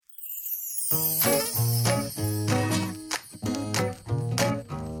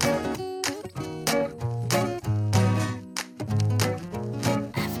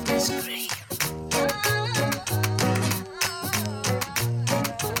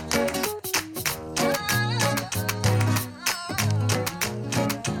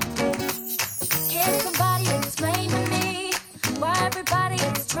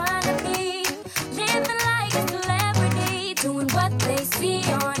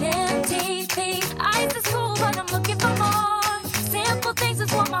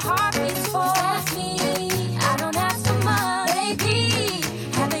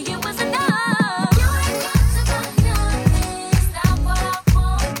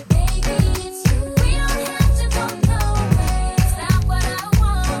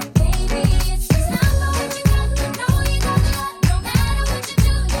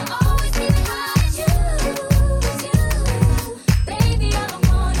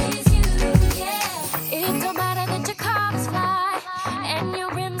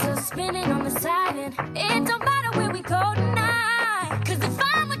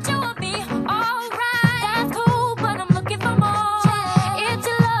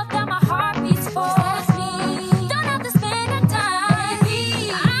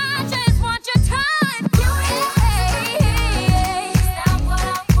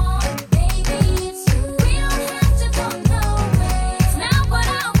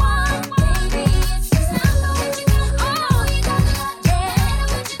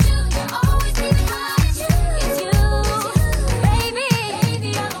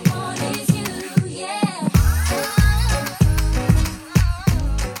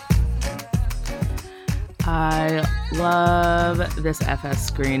I love this FS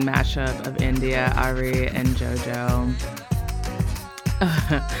Screen mashup of India, Ari, and Jojo.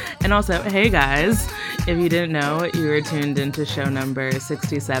 And also, hey guys, if you didn't know, you were tuned into show number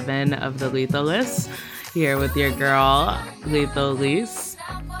 67 of the Lethal List, here with your girl, Lethal Lise.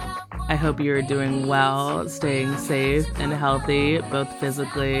 I hope you are doing well, staying safe and healthy, both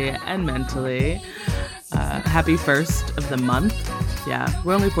physically and mentally. Happy first of the month. Yeah,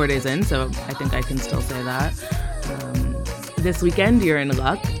 we're only 4 days in, so I think I can still say that. This weekend, you're in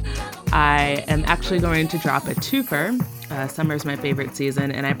luck. I am actually going to drop a twofer. Summer's my favorite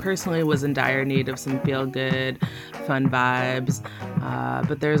season, and I personally was in dire need of some feel-good, fun vibes.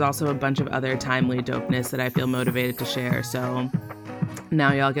 But there's also a bunch of other timely dopeness that I feel motivated to share, so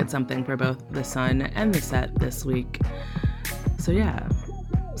now y'all get something for both the sun and the set this week. So yeah,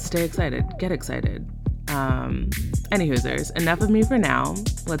 stay excited, get excited. Anywhoosers, enough of me for now.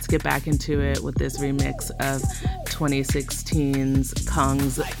 Let's get back into it with this remix of 2016's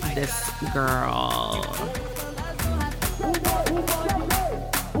Kung's This Girl.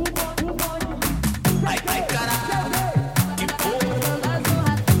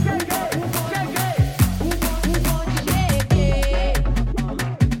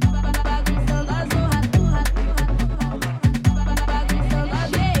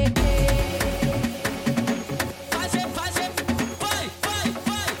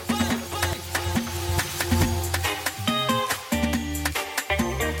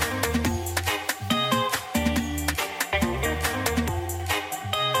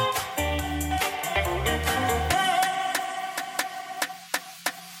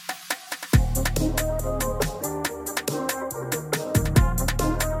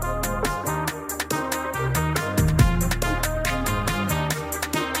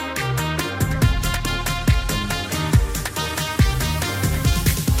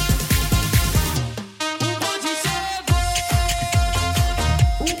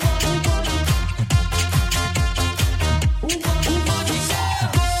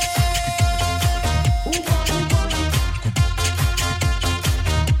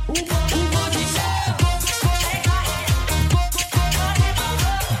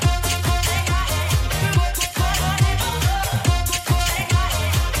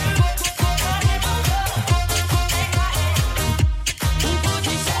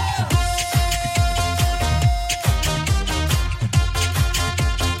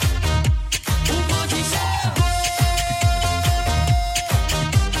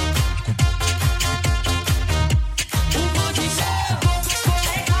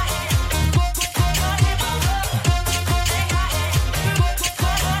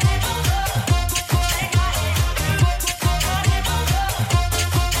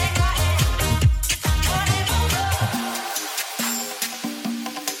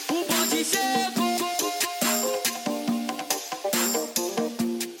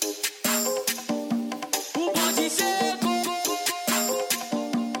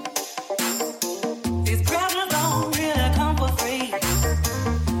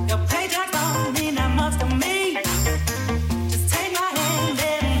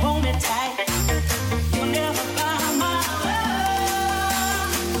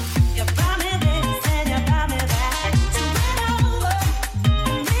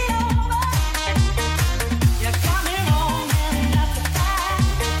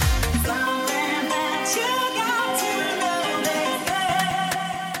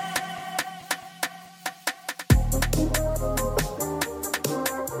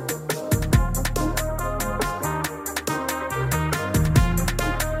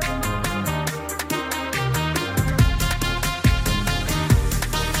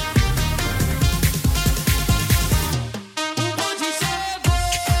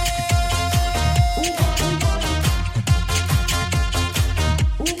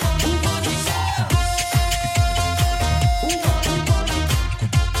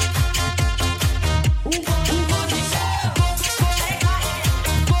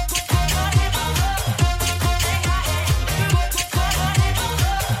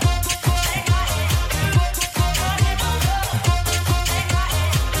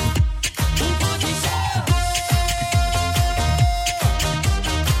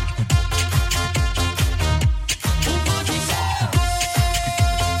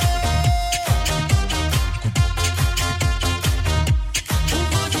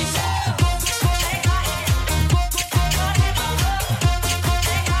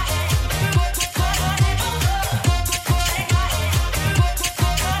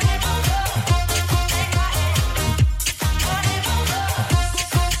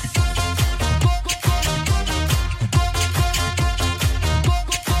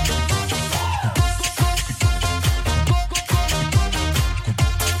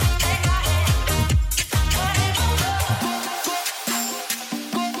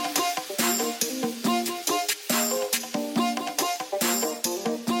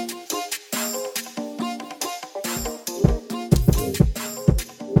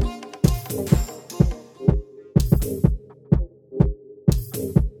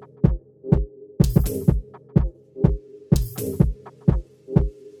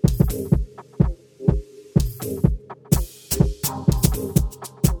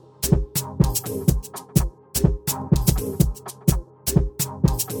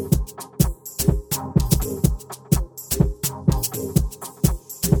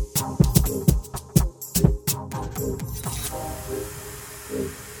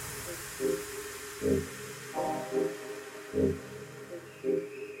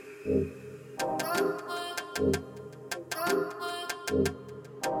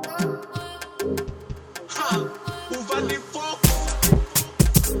 O Vany-Fox.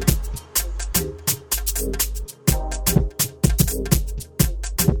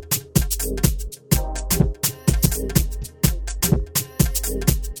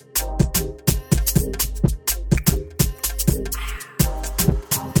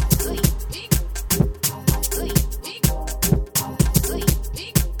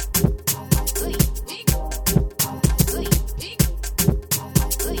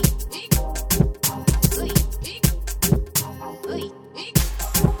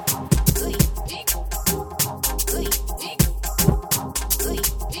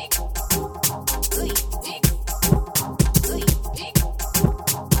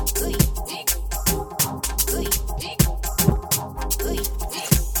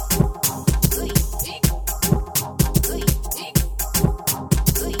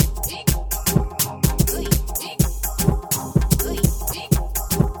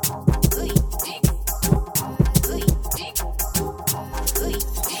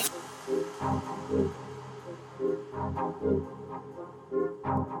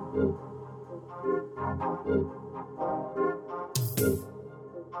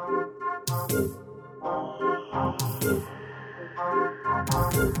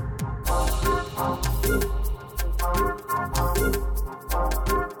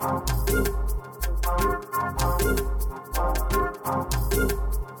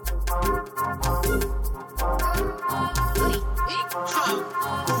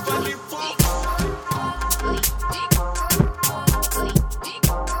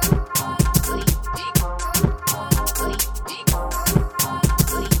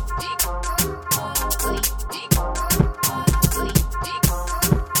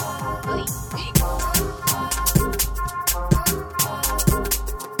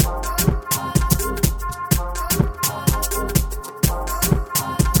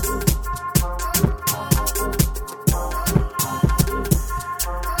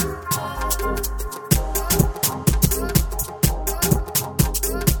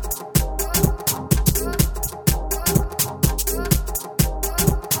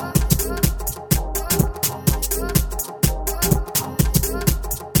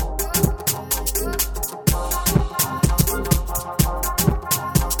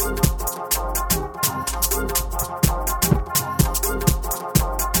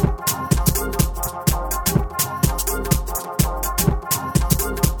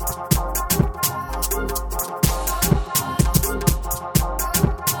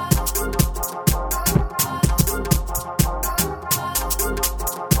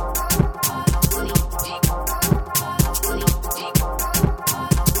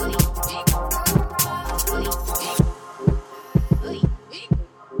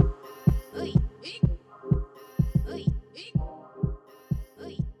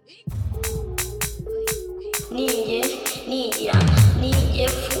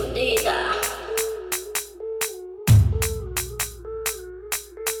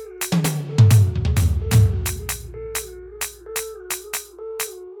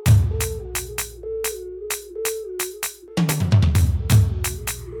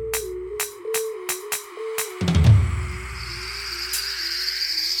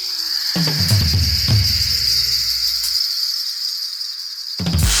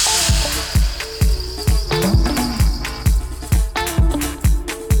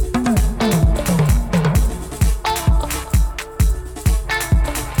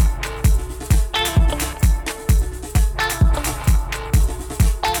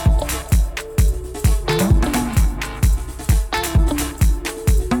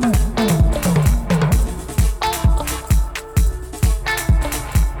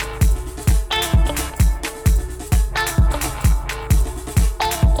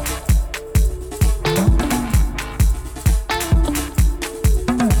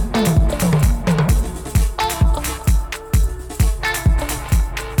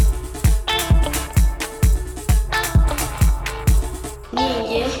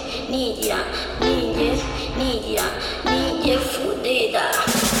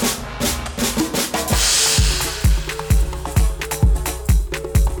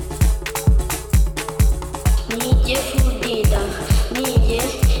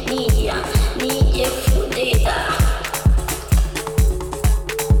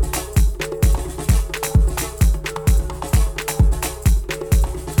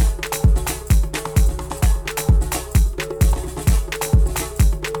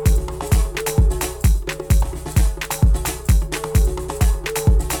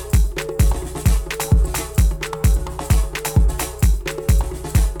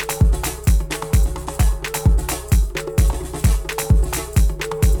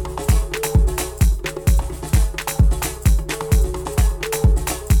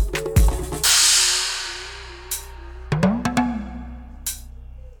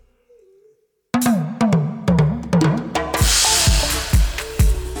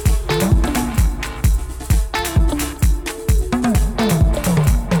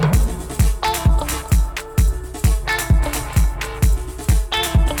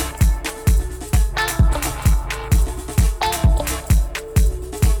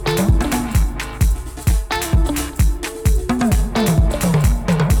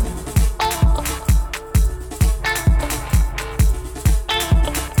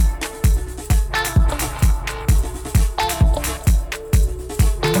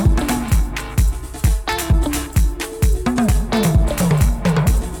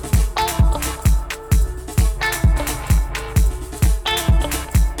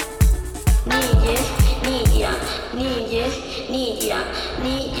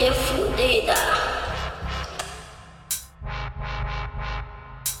 GFTD.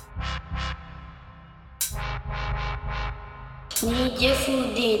 Nidia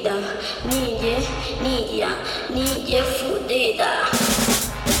fudida, Nidia fudida.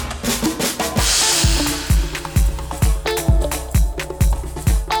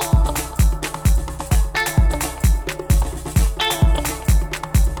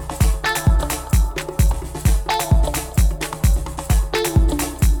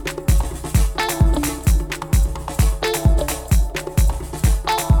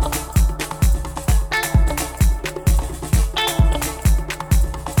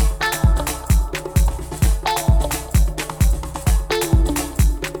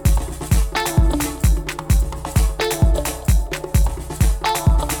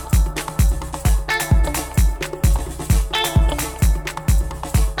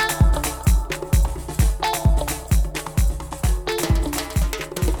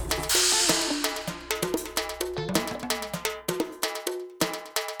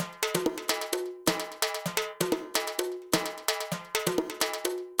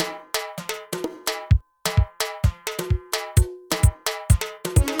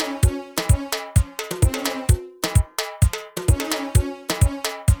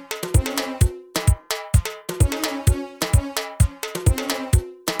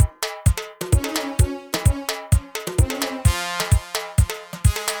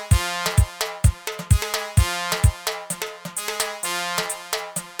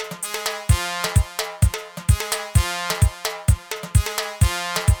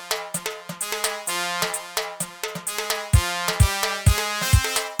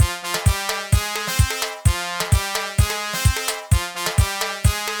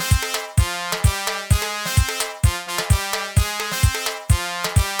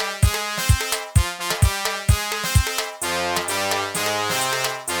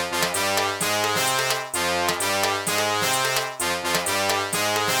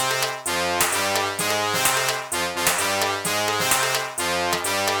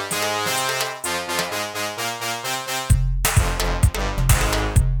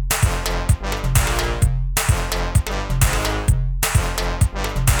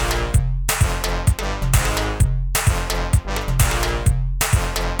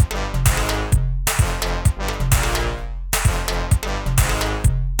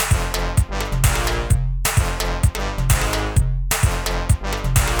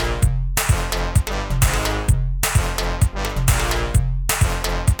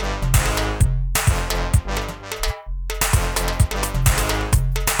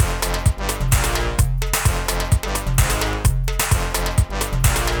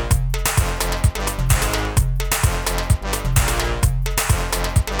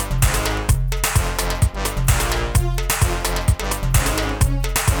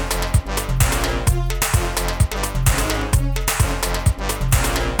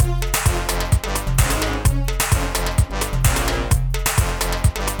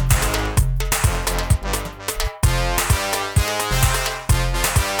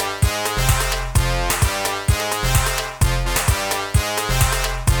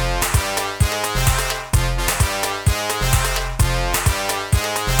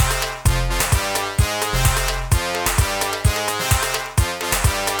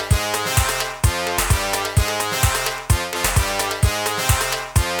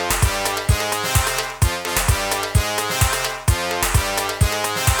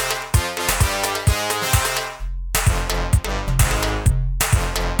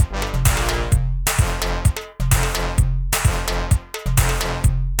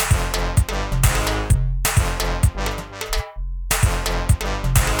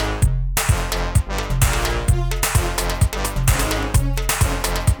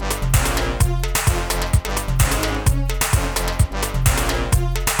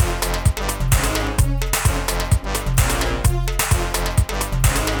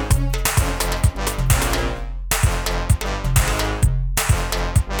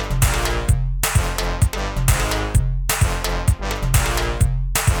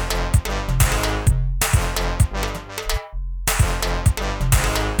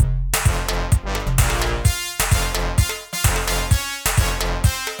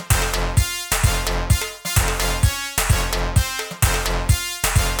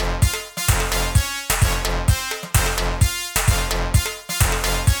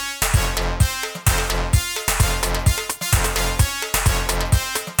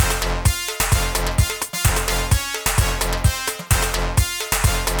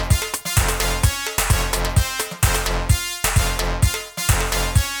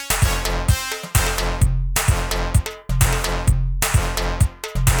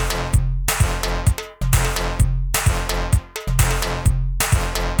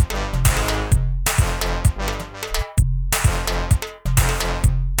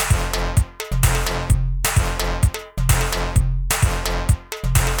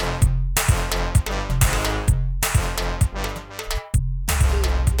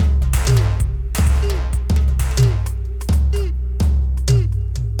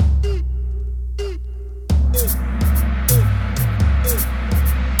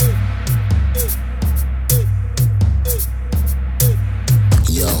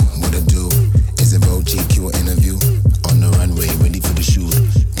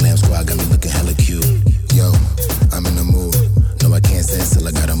 still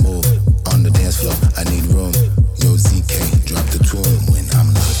I gotta move. On the dance floor, I need room. Yo, ZK, drop the tune. When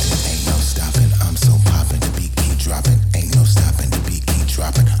I'm locked in, ain't no stopping. I'm so poppin', the beat keep dropping. Ain't no stopping, the beat keep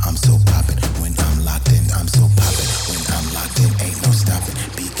dropping. I'm so poppin'. When I'm locked in, I'm so poppin'. When I'm locked in, ain't no stopping.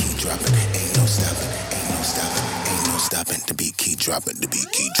 Beat keep dropping. Ain't no stopping. Ain't no stopping. Ain't no stopping. The beat keep dropping. The beat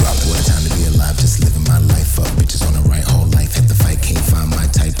keep dropping. What a time to be alive, just living my life up. Bitches on the right whole life. Hit the fight, can't find my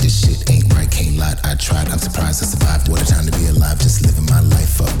type. This shit ain't right, can't lie. I tried, I'm surprised I survived. What a time to be alive, just living my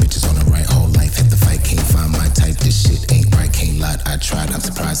life up. Bitches on the right whole life. Hit the fight, can't find my type. This shit ain't right, can't lie. I tried, I'm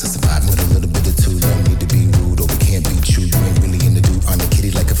surprised I survived. With a little bit of two, don't need to be rude, or we can't be true. You ain't really in the dude. On the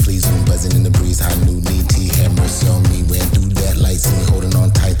kitty like a flea, zoom buzzing in the breeze. High new need tea, have mercy on me. Ran through that light, see me holding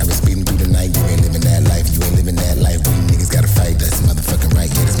on tight. I been speeding through the night. You ain't living that life, you ain't living that life. We niggas gotta fight, that's motherfucking right.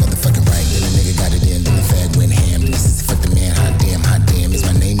 Yeah, that's motherfucking right. Little nigga got it in, then the fag went ham. This is fuck the man, hot damn. Is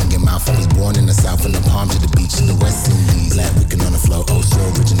my name in your mouth? I was born in the south, from the palm to the beach in the West Indies. Black wicked on the floor, oh so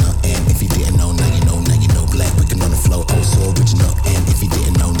original. And if you didn't know, now you know, now you know. Black wicked on the floor, oh so original. And if you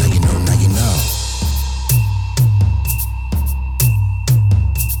didn't know, now you know, now you know.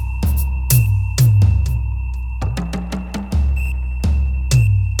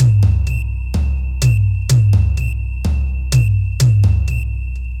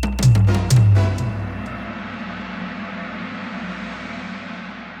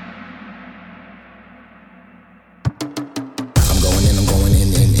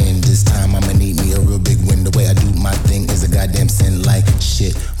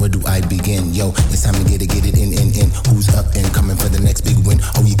 Where do I begin? Yo, it's time to get it in. Who's up and coming for the next big win?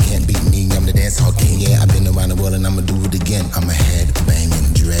 Oh, you can't beat me, I'm the dance hall king. Yeah, I've been around the world and I'ma do it again. I'm a head banging,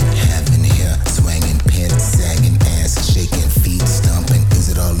 dread having hair swanging, pants sagging, ass shaking, feet stomping.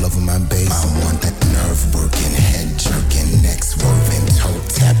 Is it all over my base? I want that nerve working, head jerking, neck swerving, toe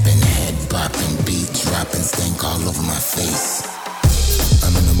tapping, head bopping, beat dropping, stank all over my face.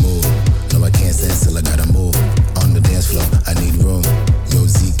 I'm in the mood, no I can't stand still, I gotta move. On the dance floor, I need room. Yo,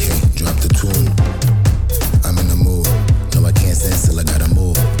 ZK, drop the tune. I'm in the mood. No, I can't stand still, I gotta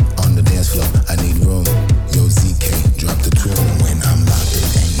move. On the dance floor, I need room. Yo, ZK, drop the tune. When I'm locked in,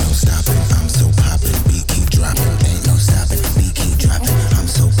 ain't no stopping. I'm so poppin', beat keep dropping. Ain't no stopping, beat keep dropping. I'm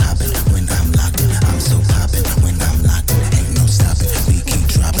so poppin'. When I'm locked in, I'm so poppin'. When I'm locked in, ain't no stopping. Beat keep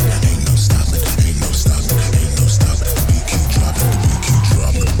dropping. Ain't no stopping, ain't no stopping, ain't no stopping. Beat keep dropping, beat keep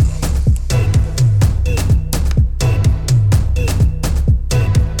dropping.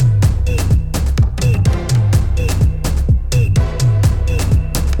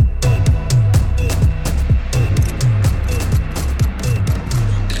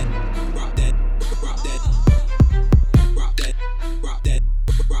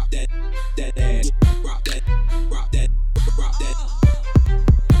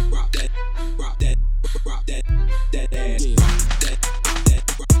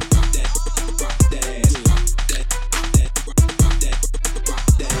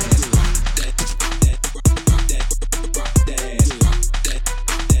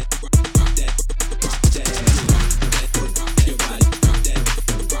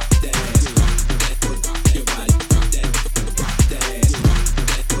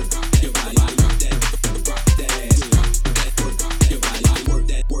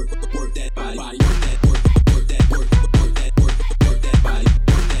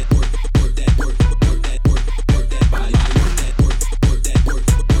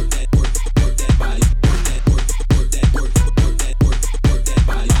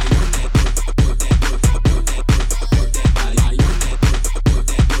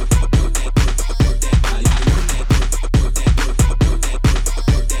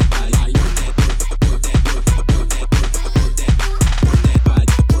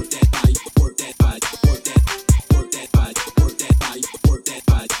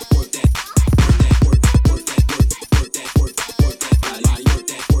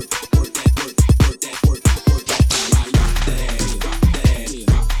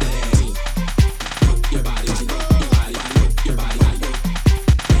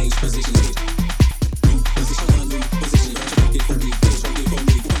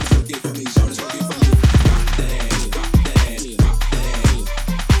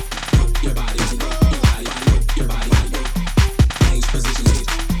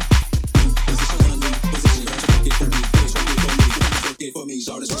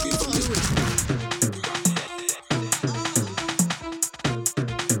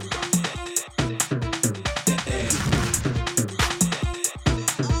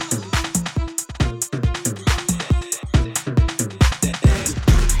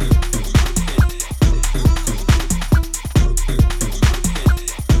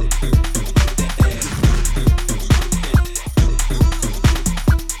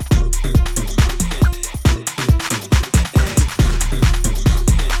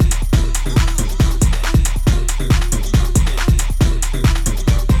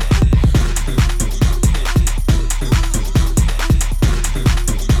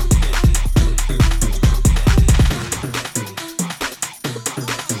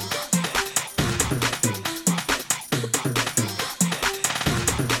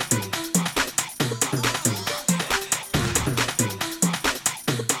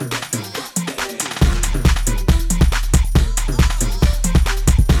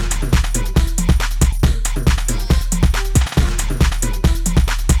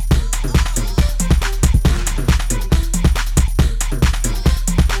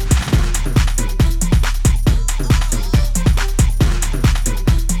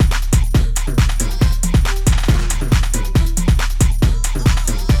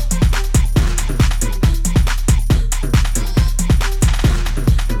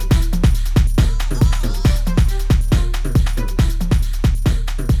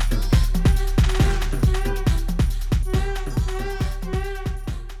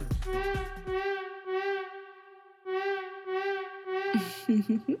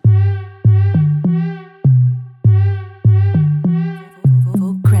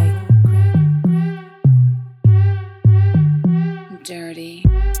 Dirty,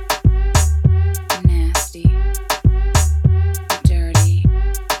 nasty, dirty,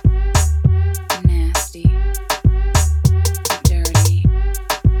 nasty, dirty,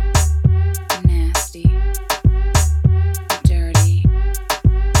 nasty, dirty,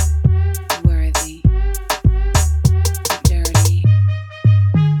 worthy, dirty,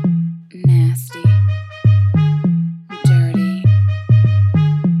 nasty, dirty,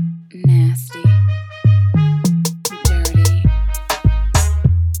 nasty, dirty. Nasty, dirty,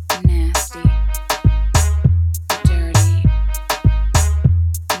 nasty, dirty,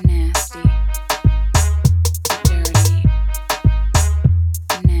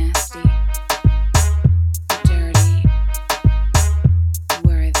 nasty, dirty,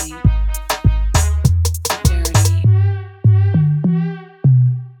 worthy, dirty,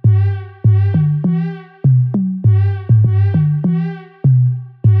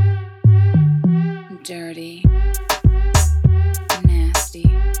 nasty,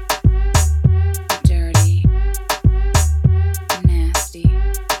 dirty, nasty,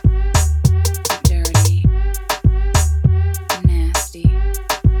 dirty, nasty,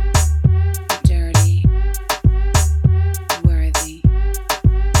 dirty, worthy,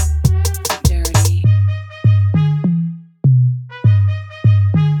 dirty. Dirty, nasty,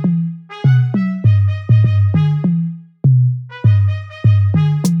 dirty, nasty,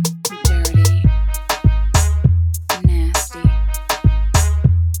 dirty,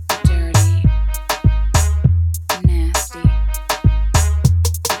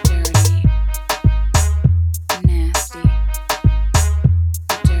 nasty,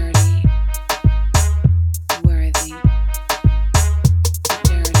 dirty, worthy,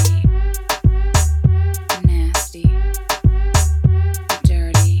 dirty, nasty,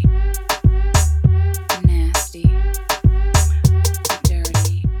 dirty, nasty,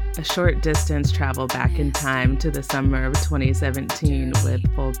 dirty. A short distance travel back in time to the summer of 2017 with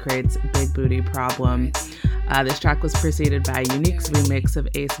Folkrate's Big Booty Problem. This track was preceded by Unique's remix of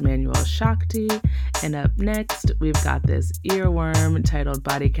Ace Manuel's Shakti. And up next, we've got this earworm titled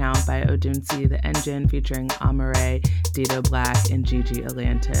Body Count by Odunsi The Engine featuring Amaarae, DETO Black, and Gigi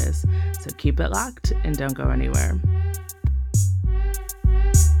Atlantis. So keep it locked and don't go anywhere.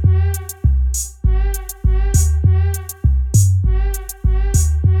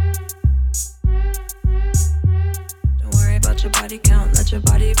 Don't worry about your body count, let your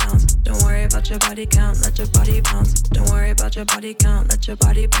body bounce. Don't worry about your body count, let your body bounce. Don't worry about your body count, let your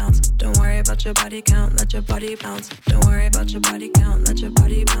body bounce. Don't worry about your body count, let your body bounce. Don't worry about your body count, let your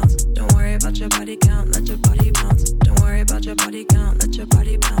body bounce. Don't worry about your body count, let your body bounce. Don't worry about your body count, let your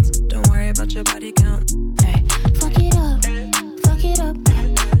body bounce. Don't worry about your body count. Hey, Fuck it up, fuck it up,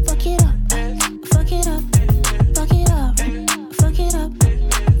 fuck it up, fuck it up, fuck it up, fuck it up,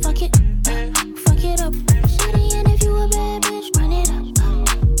 fuck it, fuck it up. Shawty, and if you a bad bitch, run it up,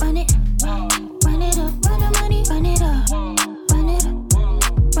 run it, run it up, run the money, run it up, run it up,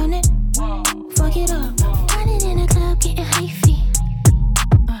 run it, fuck it up. Run it in the club, getting hyphy.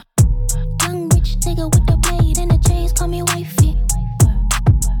 Young rich nigga with the blade and the chains, call me wifey.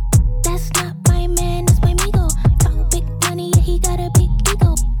 That's not my man, that's my migo. Talk big money, yeah, he got a big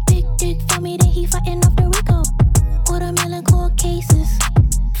ego. Big dick for me, then he fighting off the Rico. Watermelon cold cases.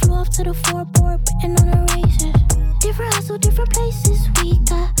 Flew off to the floorboard, putting on the races. Different hustle, different places. We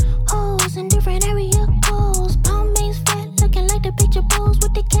got hoes in different area codes. Palm mains fat, looking like the picture pose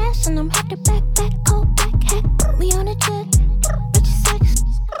with the cash. And I'm head to back, coat, back hat. We on a jet, bitch sex.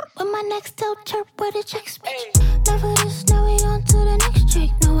 With my next tail chirp, where the checks, bitch. Never this, now we on to the next trick.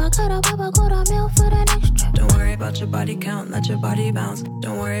 No, I got a baba, go to mail for the next trip. don't worry about your body count, let your body bounce.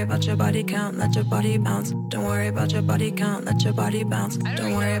 Don't worry about your body count, let your body bounce. Don't worry about your body count, let your body bounce.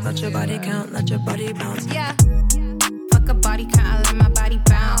 Don't worry about your body count, let your body bounce. Yeah. Fuck a body count, I let my body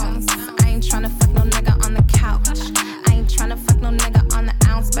bounce. I ain't tryna fuck no nigga on the couch. I ain't tryna fuck no nigga on the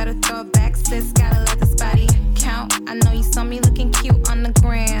ounce. Better throw it back, sis, gotta let this body count. I know you saw me looking cute on the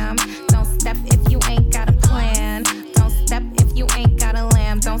gram. Don't step if you ain't got a plan. Don't step if you ain't got a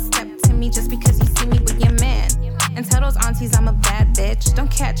lamb. Don't step to me just because you see me with your man. And tell those aunties I'm a bad bitch.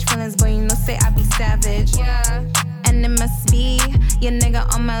 Don't catch feelings, boy, you know, say I be savage. Yeah. And it must be your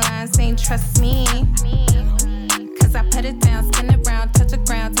nigga on my line saying trust me. Cause I put it down, spin it round, touch the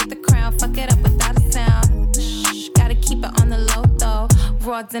ground, take the crown, fuck it up without a sound. Shh, gotta keep it on the low though.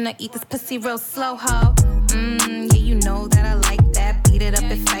 Raw dinner, eat this pussy real slow, ho. Yeah, you know that I like that. Beat it up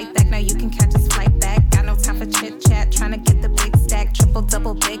and fight back, now you can catch us flight back. Got no time for chit chat, tryna get the big stack. Triple,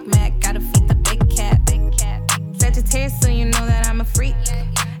 double, Big Mac, gotta feed the big cat. Sagittarius, so you know that I'm a freak.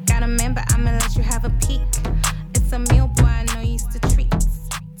 Got a man, but I'ma let you have a peek. It's a meal, boy, I know you used to treats.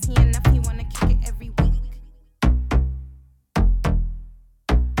 Tea enough, you wanna kick it every week.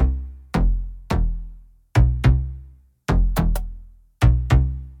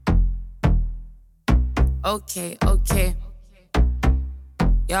 Okay, okay.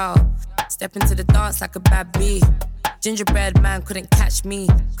 Yo, step into the dance like a bad bee. Gingerbread man couldn't catch me.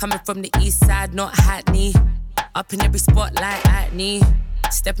 Coming from the east side, not Hackney. Up in every spot like Acne.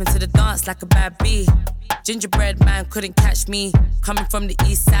 Step into the dance like a bad bee. Gingerbread man couldn't catch me. Coming from the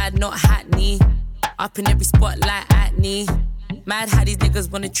east side, not Hackney. Up in every spot like Acne. Mad how these niggas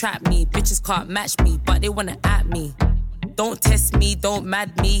wanna trap me. Bitches can't match me, but they wanna at me. Don't test me, don't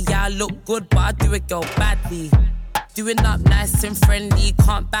mad me. Yeah, I look good, but I do it, girl, badly. Doing up nice and friendly,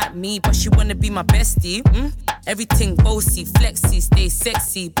 can't back me, but she wanna be my bestie. Everything bossy, flexy, stay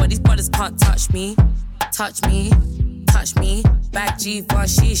sexy, but these brothers can't touch me. Touch me, touch me. Back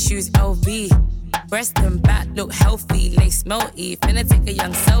Givenchy, shoes LV. Breast and back look healthy, lace melty. Finna take a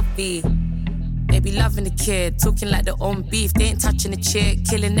young selfie. They be loving the kid, talking like their own beef. They ain't touching the chick,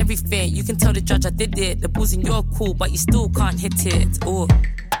 killing everything. You can tell the judge I did it. The balls in your cool, but you still can't hit it. Oh,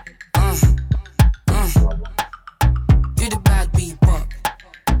 do the bad beat bop.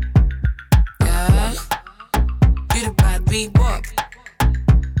 Yeah, do the bad beat bop.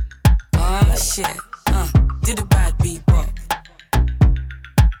 Oh shit, do the bad beat bop.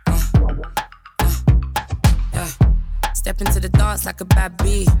 Yeah, step into the dance like a bad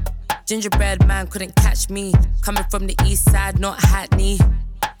bee. Gingerbread man couldn't catch me. Coming from the east side, not Hackney.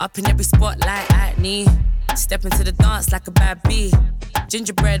 Up in every spot like Acne. Step into the dance like a bad bee.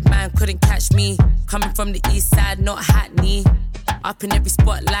 Gingerbread man couldn't catch me. Coming from the east side, not Hackney. Up in every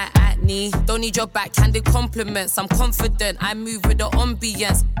spot like Acne. Don't need your backhanded compliments. I'm confident, I move with the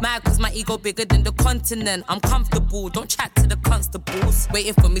ambience. Mad cause my ego bigger than the continent. I'm comfortable, don't chat to the constables.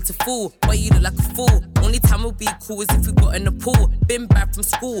 Waiting for me to fall, but you look like a fool. Only time we'll be cool is if we got in the pool. Been back from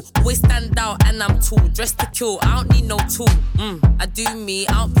school, always stand out and I'm tall. Dressed to kill, I don't need no tool. I do me,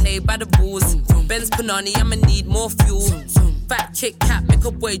 I don't play by the rules. Benz Panani, I'ma need more fuel. Fat Kit Kat, make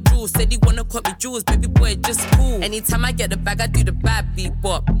a boy drool. Said he wanna cut me jewels, baby boy, just cool. Anytime I get the bag, I do the bad beat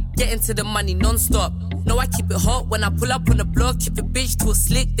bop. Get into the money non-stop. No, I keep it hot when I pull up on the block. If a bitch too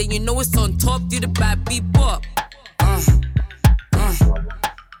slick, then you know it's on top. Do the bad beat bop.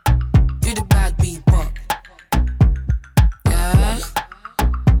 Do the bad beat bop. Yeah,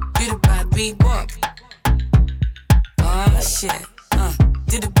 do the bad beat bop. Oh shit,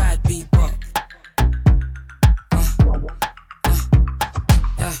 do the bad beat bop.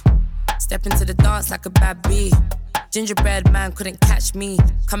 Yeah, step into the dance like a bad bee. Gingerbread man couldn't catch me.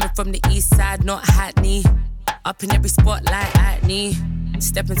 Coming from the east side, not Hackney. Up in every spot like Acne.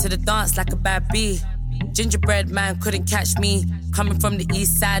 Step into the dance like a bad bee. Gingerbread man couldn't catch me. Coming from the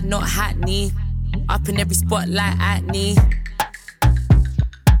east side, not Hackney. Up in every spot like Acne.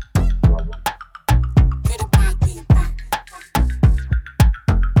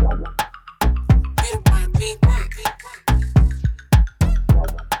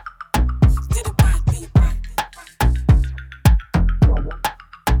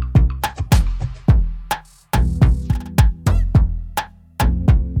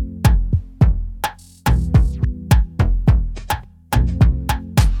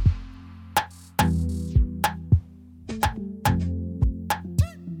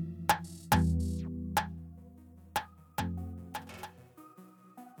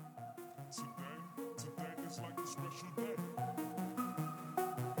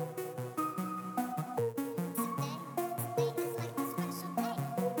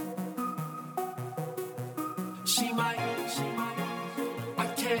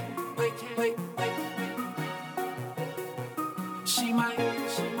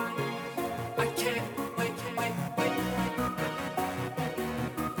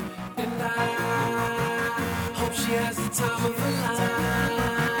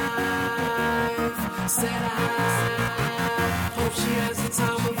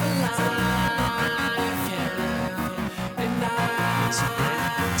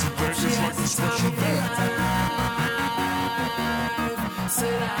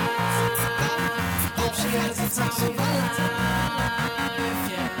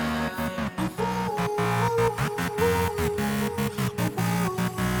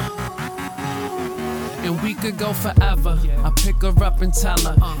 Go forever. I pick her up and tell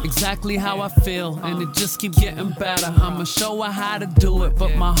her exactly how I feel, and it just keep getting better. I'ma show her how to do it,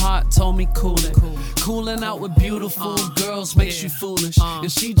 but my heart told me cool it. Cooling out with beautiful girls makes you foolish,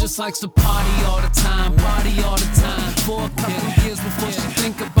 and she just likes to party all the time, party all the time. For a couple years before she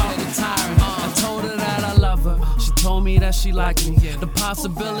think about retiring, I told her that I love forever. She told me that she liked me. The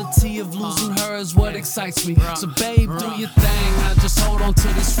possibility of losing her is what excites me. So babe, do your thing. Now just hold on to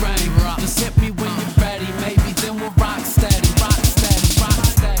this frame. Just hit me when you're ready. Maybe then we'll rock steady, rock steady, rock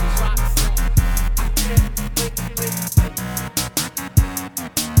steady, rock steady.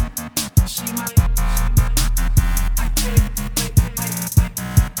 She might.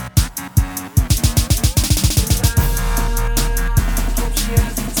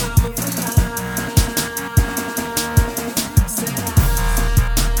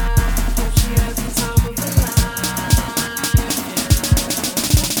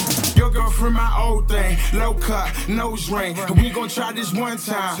 From my old thing, low cut, nose ring. We gon' try this one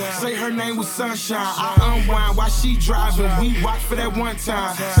time. Say her name was Sunshine. I unwind while she driving. We watch for that one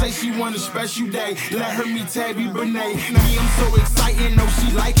time. Say she want a special day. Let her meet Tabi, Bonney. Me, I'm so excited. Know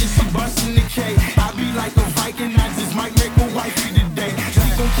she like it. She bustin' the K. I be like a Viking. I just might make a wifey today. She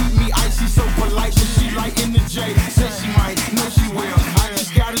gon' keep me icy, so polite, but she like in the J. Say she might, know she will. I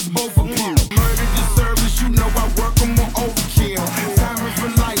just got us both a pill. Murder the service, you know I work 'em on overkill. Time for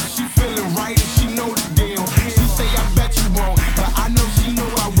life, she feeling right and she know the deal. She say I bet you won't, but I know she know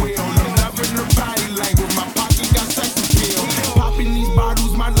I will. I'm loving her body language, my pocket got sex appeal. Popping these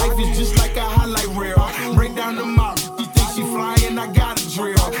bottles, my life is just like a highlight reel. Break down the mop, she think she flying, I got a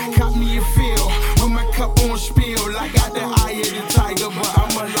drill. Caught me a feel, with my cup on spill. I got the eye of the tiger, but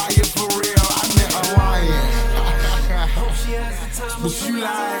I'm a liar for real. I met a lion, but you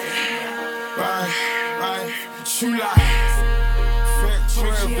lie, right, you lie.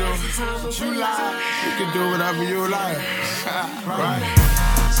 Trel, dude. You lie, you can do whatever you like. Right.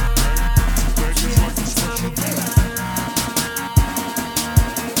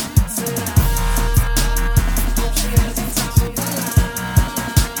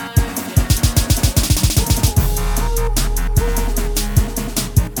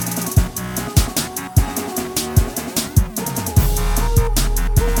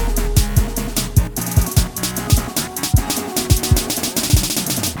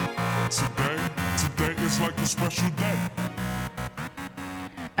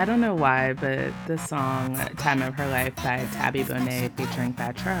 I don't know why, but this song, Time of Her Life by Tabi Bonney featuring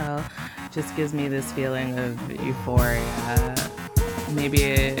Patron, just gives me this feeling of euphoria.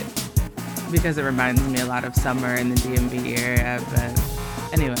 Maybe because it reminds me a lot of summer in the DMV area,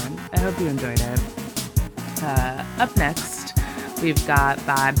 but anyway, I hope you enjoyed it. Up next, we've got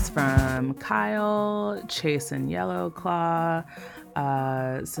vibes from Kyle, Chace and Yellow Claw,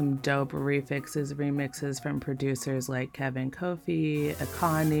 some dope remixes from producers like Kevin Kofi,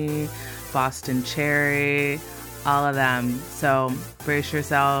 Akani, Boston Cherry, all of them. So brace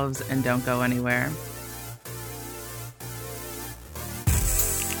yourselves and don't go anywhere.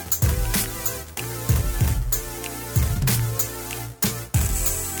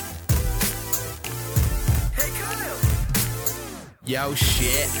 Yo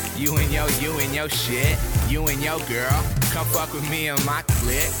shit, you and yo shit, you and yo girl, come fuck with me and my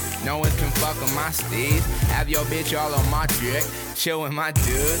clique. No one can fuck with my steez. Have your bitch all on my dick, chill with my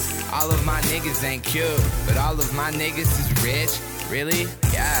dudes. All of my niggas ain't cute, but all of my niggas is rich. Really?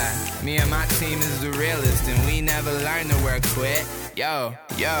 Yeah, me and my team is the realest, and we never learn to work quit. Yo,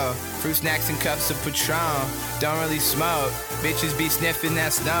 fruit snacks and cups of Patron. Don't really smoke, bitches be sniffing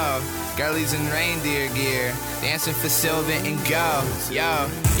that snow. Girlies in reindeer gear, dancing for Silva and go. Yo,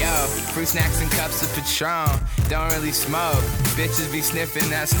 fruit snacks and cups of Patron. Don't really smoke, bitches be sniffing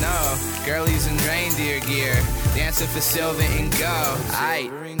that snow. Girlies in reindeer gear, dancing for Silva and go. Aight,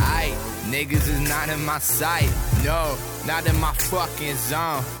 niggas is not in my sight. No, not in my fucking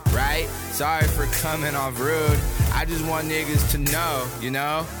zone, right? Sorry for coming off rude. I just want niggas to know, you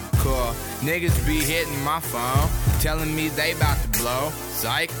know? Cool. Niggas be hitting my phone, telling me they about to blow.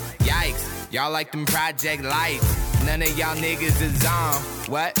 Psych, yikes, y'all like them project lights. None of y'all niggas is on.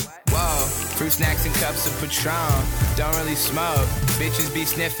 What? Whoa, fruit snacks and cups of Patron. Don't really smoke, bitches be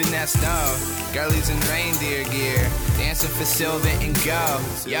sniffing that snow. Girlies in reindeer gear, dancing for Silva and go.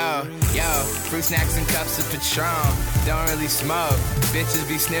 Yo, fruit snacks and cups of Patron. Don't really smoke, bitches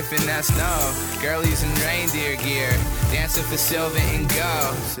be sniffing that snow. Girlies in reindeer gear, dancing for Silva and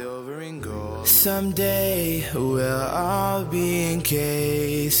go. Silver and gold. Someday we'll all be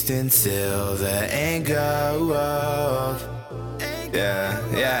encased in silver and gold.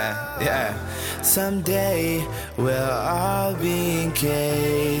 Yeah. Someday we'll all be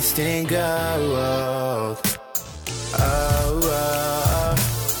encased in gold.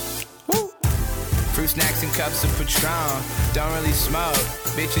 Fruit snacks and cups of Patron. Don't really smoke,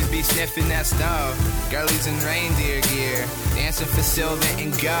 bitches be sniffing that snow. Girlies in reindeer gear, dancing for Silva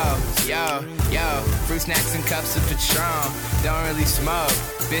and gold. Yo, yo, fruit snacks and cups of Patron. Don't really smoke,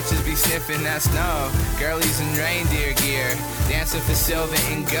 bitches be sniffing that snow. Girlies in reindeer gear, dancing for Silva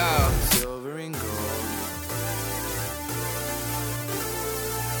and gold. Silver and gold.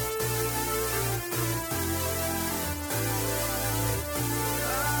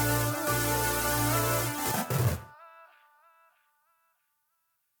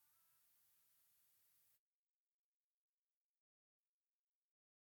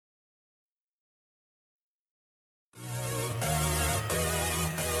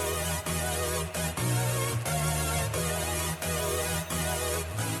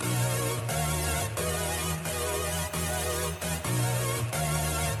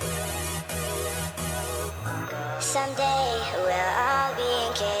 Someday we'll all be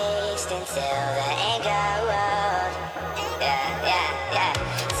encased in silver and gold. Yeah, yeah, yeah.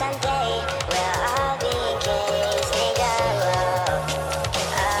 Someday we'll all be encased in gold.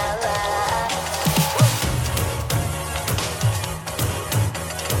 Oh, oh.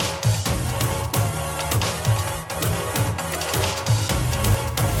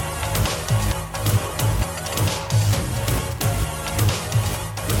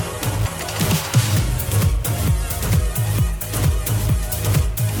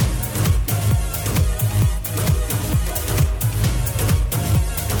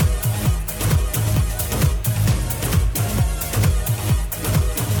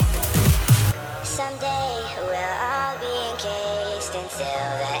 Someday we'll all be encased in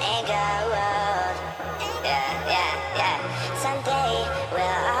silver and gold. Yeah, yeah, yeah. Someday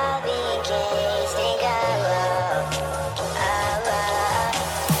we'll all be encased in gold. Oh, oh.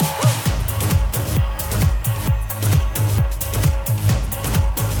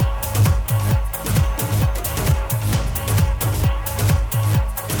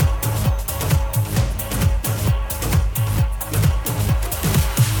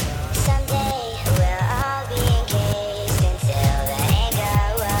 Someday we'll all be encased in silver and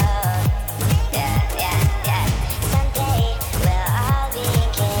gold. Yeah, yeah, yeah. Someday we'll all be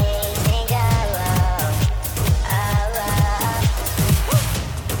encased in gold. Oh, oh.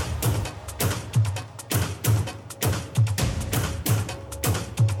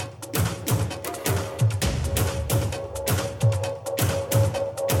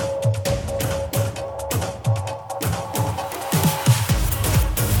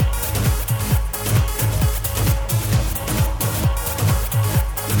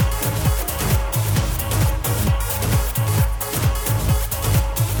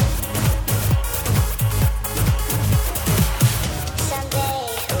 Someday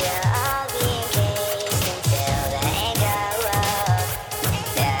we'll all be encased in silver and gold.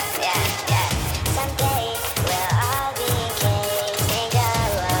 Yeah, yeah, yeah. Someday we'll all be encased in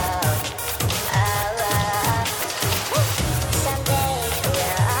gold. Oh, oh. Someday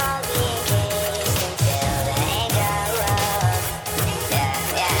we'll all be encased in silver and gold. Yeah,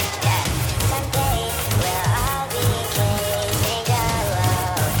 yeah, yeah. Someday we'll all be encased in gold.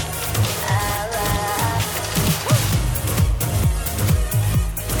 Oh, oh.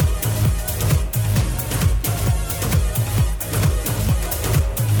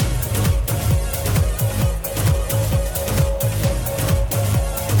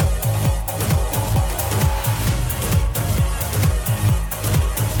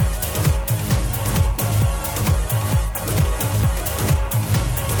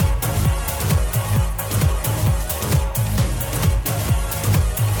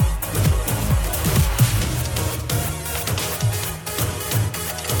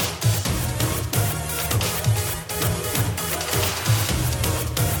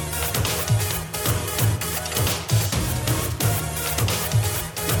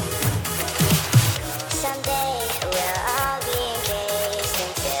 Someday we'll all be encased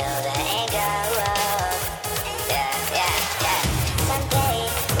in silver and gold. Yeah, yeah, yeah. Someday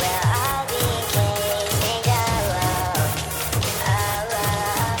we'll all be encased in gold. Oh, oh.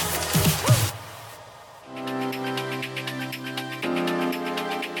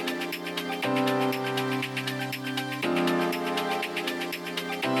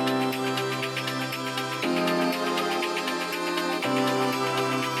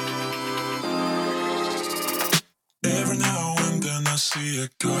 Every now and then I see a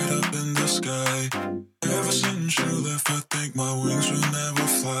kite up in the sky. Ever since you left, I think my wings will never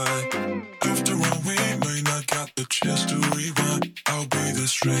fly. After all, we may not got the chance to rewind. I'll be the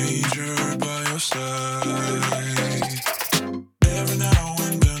stranger by your side. Every now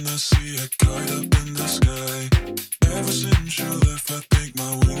and then I see a kite up in the sky. Ever since you left, I think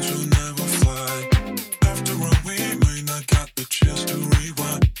my wings will never fly.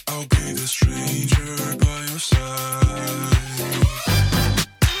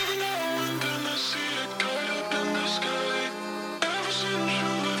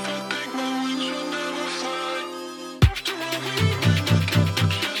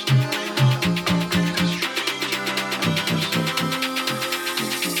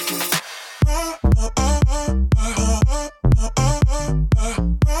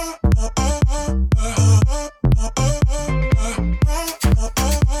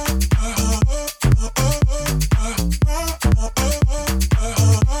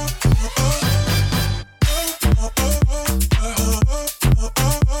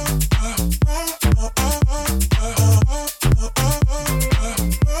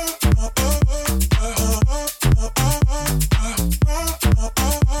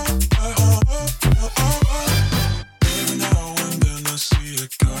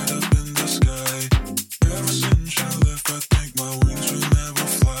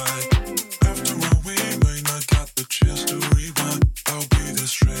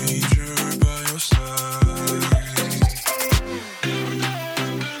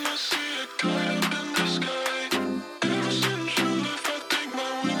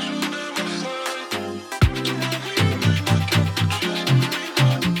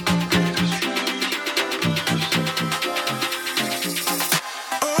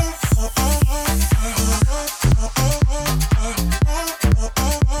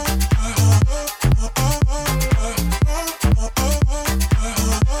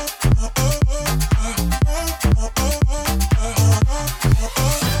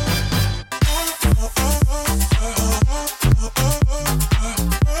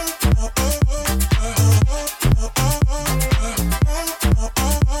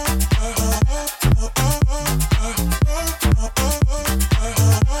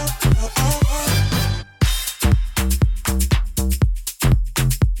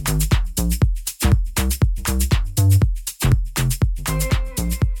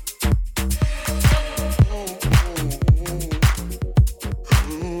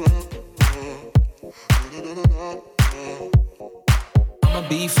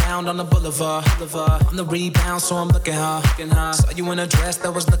 be found on the boulevard. I'm the rebound, so I'm looking hard. Saw you in a dress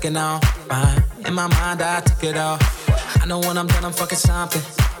that was looking all fine. In my mind, I took it off. I know when I'm done, I'm fucking something.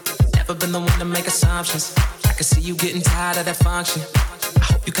 Never been the one to make assumptions. I can see you getting tired of that function. I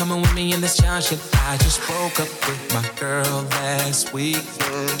hope you coming with me in this junction. I just broke up with my girl last week.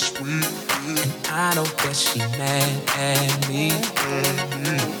 And I know that she mad at me.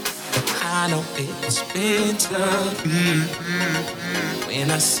 But I know it was meant to be. When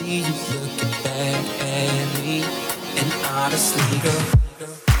I see you looking back at me. And honestly, girl,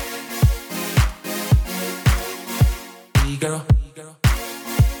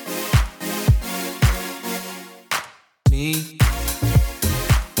 me.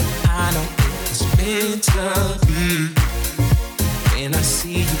 I know it was meant to be. When I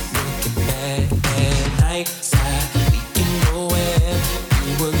see you looking back at night side, we can go wherever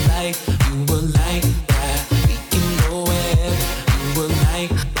you would like that. We can go wherever you would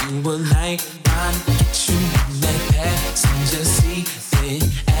like. Trying to get you in that passenger seat. Then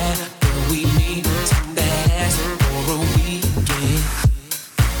after we meet, take that ass for a weekend.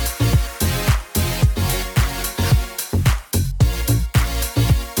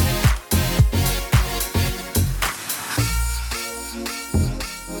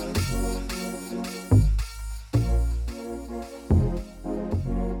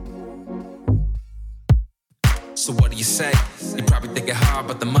 So what do you say? You probably thinking hard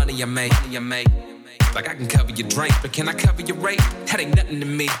about the money I make. Like I can cover your drink, but can I cover your rate? That ain't nothing to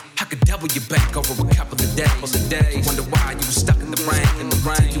me. I could double your bank over a couple of days. Wonder why you was stuck in the rain.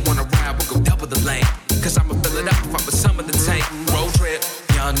 You wanna ride, we'll go double the lane. Cause I'ma fill it up if I put some of the tank. Road trip,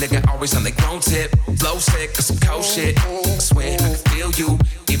 young nigga always on the grown tip. Flow sick, cause some cold shit. I swear I can feel you,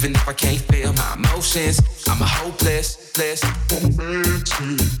 even if I can't feel my emotions. I'm a hopeless.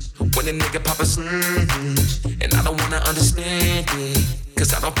 When a nigga pop a sandwich, and I don't wanna understand it,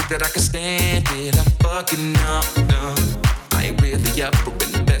 cause I don't think that I can stand it. I'm fucking up, no. I ain't really up for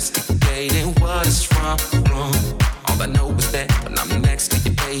investigating what is wrong. All I know is that when I'm next to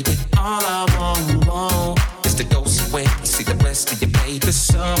you, baby, all I want is to go somewhere and see the rest of you, baby.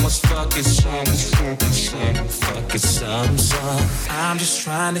 Someone's fucking some. I'm just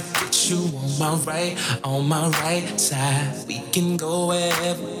trying to get you on my right side. We can go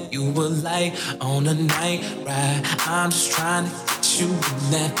wherever you would like on a night ride. I'm just trying to get you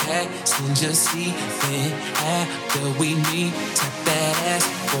in that passenger seat. Then after we meet, tap that ass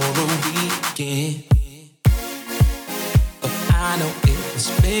for a weekend. But I know it was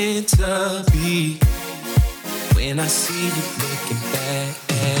meant to be. When I see you looking back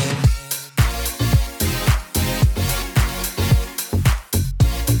at me.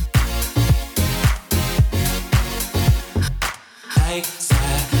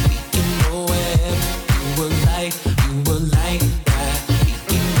 Side, we can go wherever you would like that. We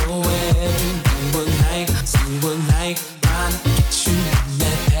can go wherever you would like. Trying to get you in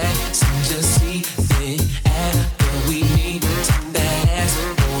that passenger seat. Then after we meet, take that ass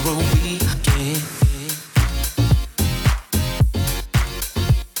for a weekend.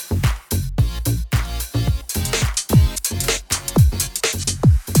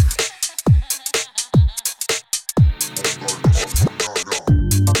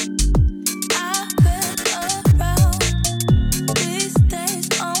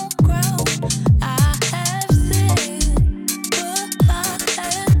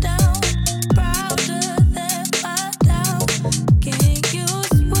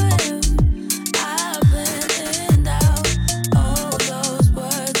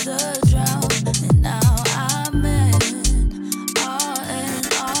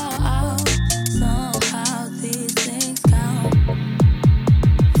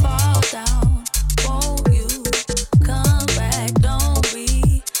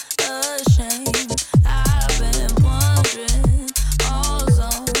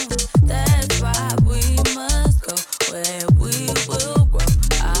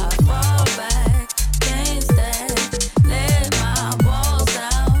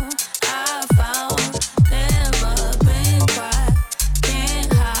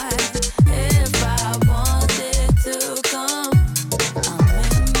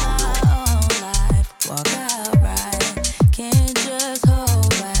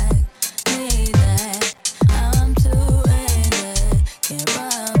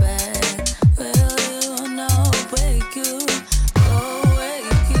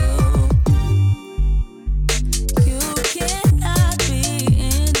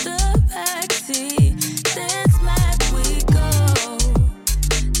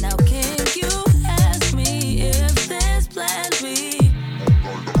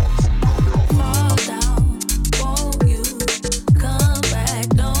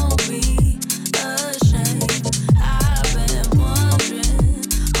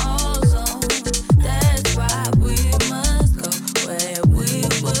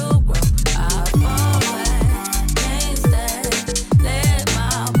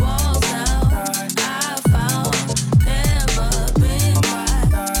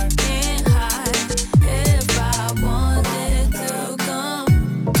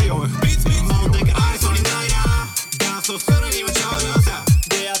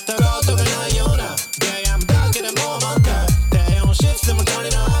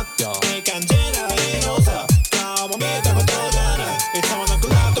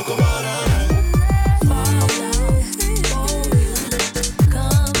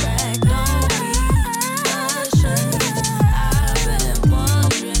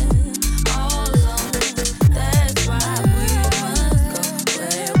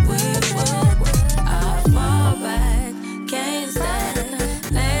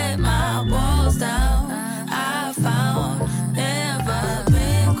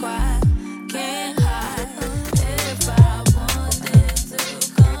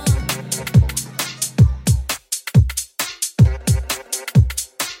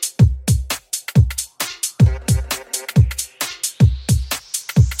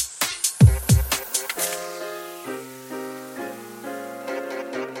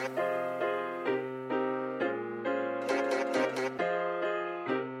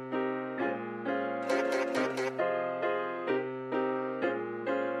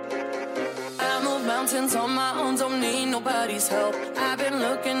 mountains on my own, don't need nobody's help. I've been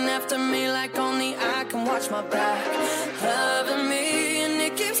looking after me like only I can watch my back. Loving me and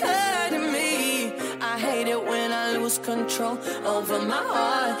it keeps hurting me. I hate it when I lose control over my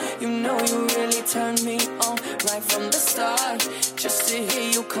heart. You know you really turned me on right from the start. Just to hear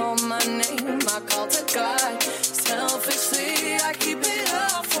you call my name, I call to God. Selfishly, I keep it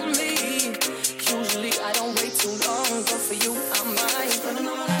all for me. Usually I don't wait too long, but for you I might. But I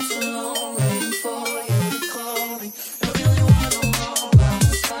know that's so long, waiting for you to call me. You're the only one I want by my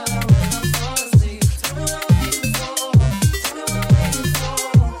side when I fall asleep. Tell me what I'm waiting for, tell me what I'm waiting for.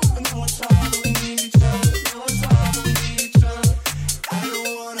 I know it's hard, but we need each other. I know it's hard, but we need each other. I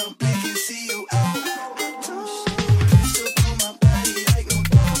don't wanna make it see you out. Twist up on my body like a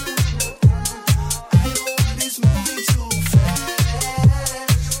dog. I don't want this moving too fast.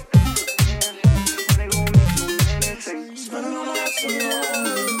 Running on that so long,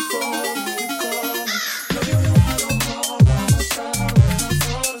 waiting for you to call me. You're the only one I want by my side when I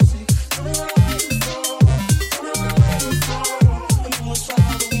fall asleep. Tell me what I'm waiting for, tell me what I'm waiting for. I know it's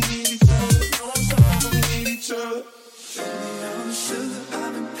hard, but we need each other. I know it's hard, but we need each other. Show me all the sugar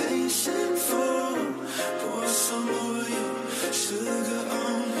I've been patient for. Pour some more of your sugar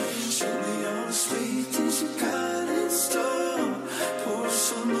on me. Show me all the sweet things you got in store. Pour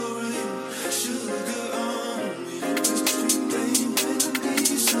some more of your sugar on me.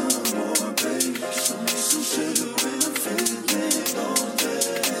 Some more, baby. Show me some sugar when I'm feeling all day.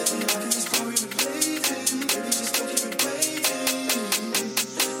 I can just call you waiting. Baby, just don't keep it waiting.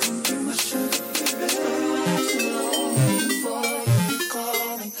 Come be my sugar, baby. I'm so long, waiting for you to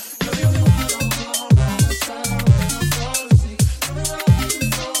call me. You're the only one I want by my side when I fall asleep. Tell me what I'm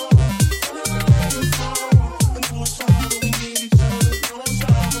waiting for, tell me what I'm waiting for. I know it's hard, but we need each other. I know it's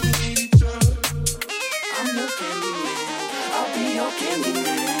hard, but we need each other. I'm your candy man. I'll be your candy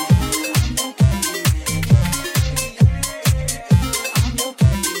man.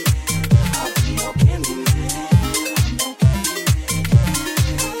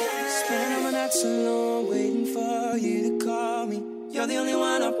 You're the only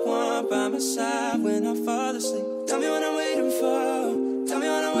one I want by my side when I fall asleep. Tell me what I'm waiting for, tell me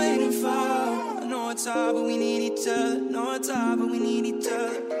what I'm waiting for. I know it's hard, but we need each other. Know it's hard, but we need each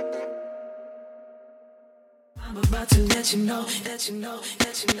other. I'm about to let you know, let you know,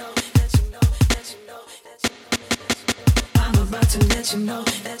 let you know, let you know, let you know, let you know. I'm about to let you know,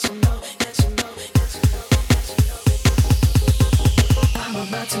 let you know, let you know, let you know, let you know. I'm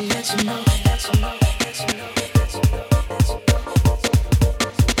about to let you know, let you know, let you know, let you know.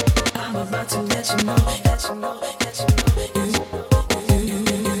 I'm about to let you know, let you know, let you know. You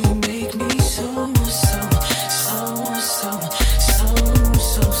make me so,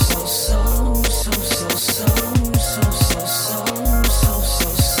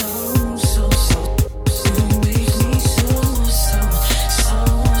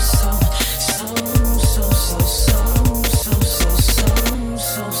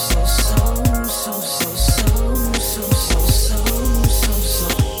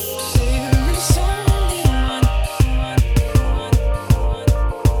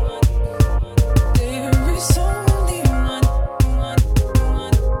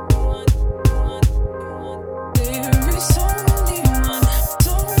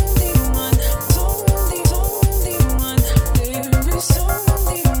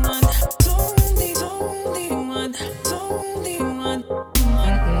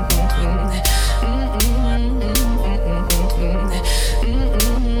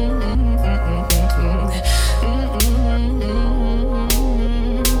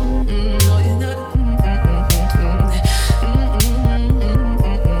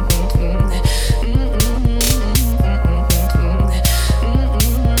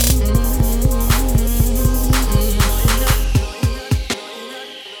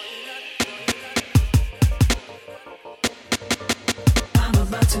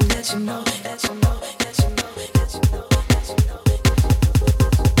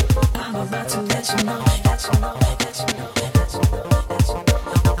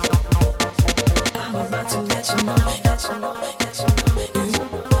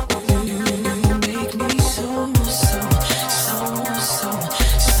 so, so, so,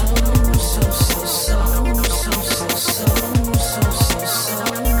 so, so, so, so, so, so, so.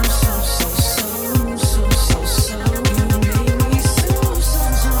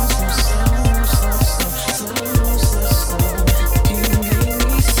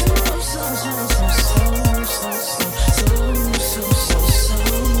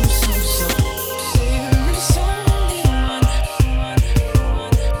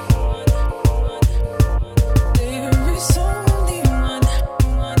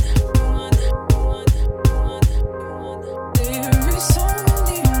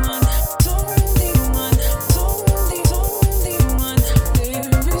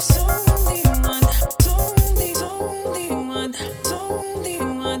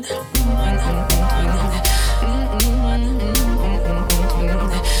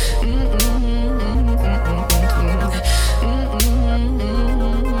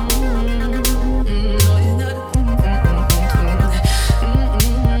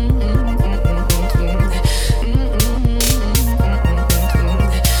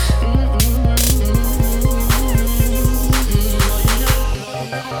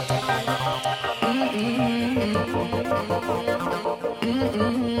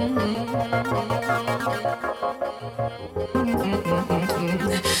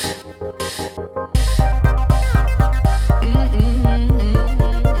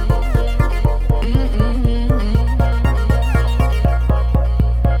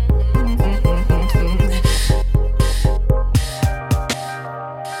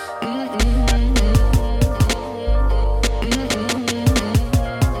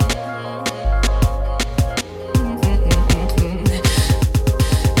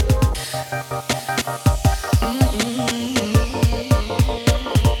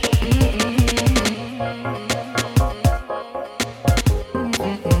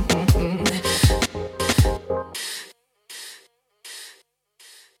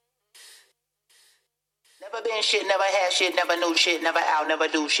 shit, never had shit, never knew shit, never out, never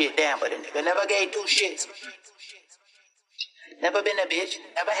do shit. Damn, but a nigga never gave 2 shits. Never been a bitch,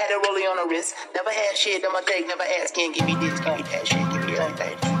 never had a rollie on the wrist, never had shit, I'ma take, never ask, can't give me this, give me that shit, give me that,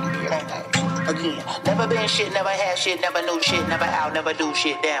 give me that. Again, never been shit, never had shit, never knew shit, never out, never do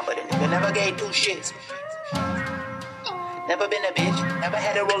shit. Damn, but a nigga never gave 2 shits. Never been a bitch, never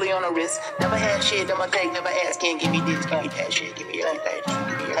had a rollie on the wrist, never had shit, I'ma take, never ask, can't give me this, give me that shit, give me that,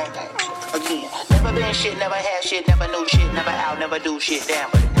 give me that. Again, never been shit, never had shit, never knew shit, never out, never do shit.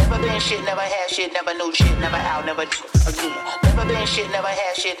 Damn, but never been shit, never had shit, never knew shit, never out, never do. Again, never been shit, never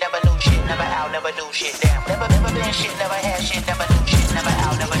had shit, never knew shit, never out, never do shit. Damn, never been shit, never had shit, never knew shit, never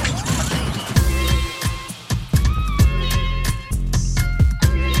out, never do.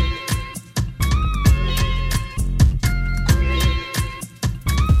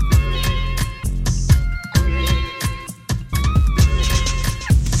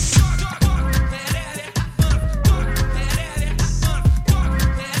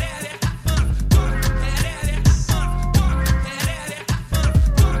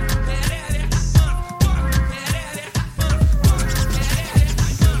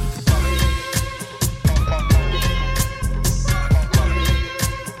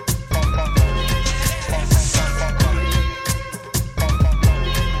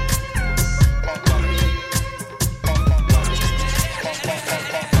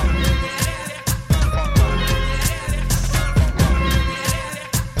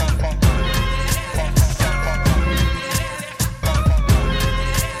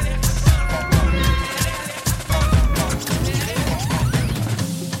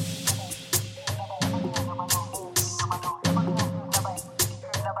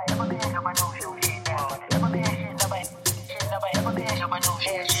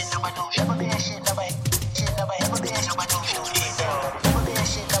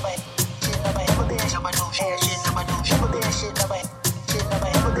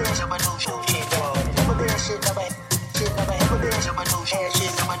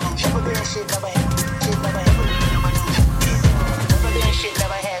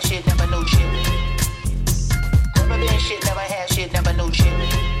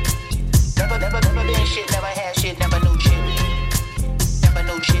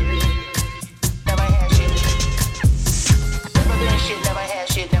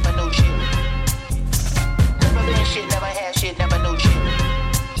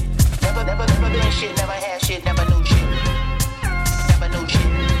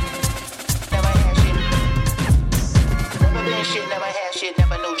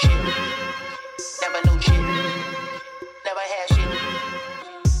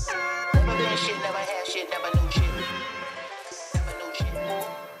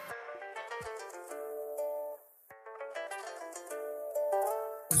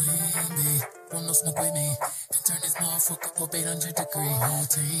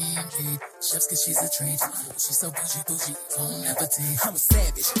 She's a treat. She's so bougie, on appetite. I'm a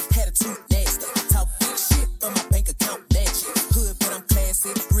savage, attitude nasty. Talk big shit, but my bank account match it. Hood, but I'm classy.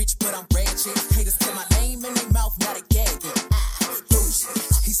 Rich, but I'm ratchet. Haters tell my name in their mouth, not a gagging. Bougie.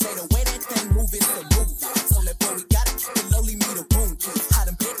 He say the way that thing move is a movie. Told that boy we gotta keep it lowly, me the room key. I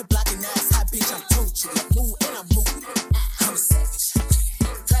done been the block and now it's hot, bitch, I'm Tucci. I'm blue and I'm moving. I'm a savage.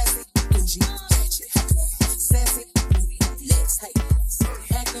 Classy, bougie, ratchet. Sassy, movie, legs, hey.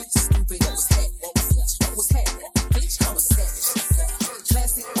 Acting stupid, what's happening? What's happening? Bitch, I'm a savage.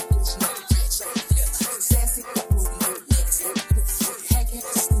 Classic, sassy, movie, legs. Hacking,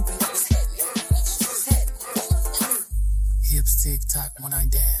 stupid, what's happening? What's happening? Hips tick-tock when I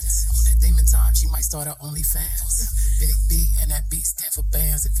dance. On that demon time, she might start her OnlyFans. Big B and that beat stand for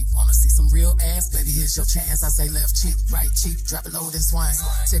bands. If you wanna see some real ass, baby, here's your chance. I say left cheek, right cheek, drop it low then swing.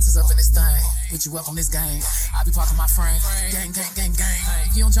 Texas up in this thing, put you up on this game. I be parking my frame, gang, gang, gang, gang.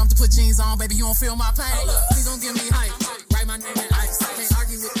 If you don't jump to put jeans on, baby, you don't feel my pain. Please don't give me hype, write my name in ice. I can't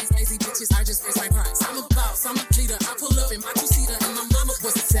argue with these lazy bitches, I just raise my price. I'm a boss, I'm a leader, I pull up in my 2-seater, and my mama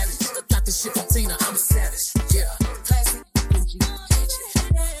was a savage. Got this shit from Tina, I'm a savage, yeah. Classic, bougie,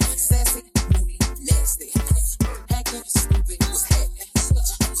 ratchet. Sassy, movie, nasty. Hacking, stupid, what's happening?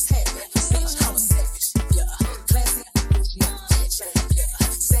 What's happening? Bitch, I'm a savage, yeah. Classic, bougie, ratchet.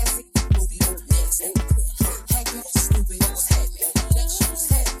 Sassy, movie, nasty. Hacking, stupid, what's happening? What's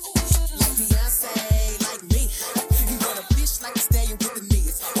happening? Like Beyonce, like me. You want a bitch like a stallion with the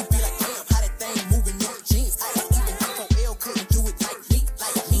knees. You be like, damn, how that thing moving in the jeans. Even P4L couldn't do it like me,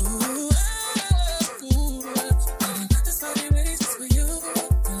 like me. That's all they raise just for you.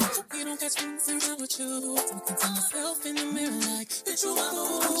 You don't catch me around with you. Talking to myself in the mirror like, bitch, you are the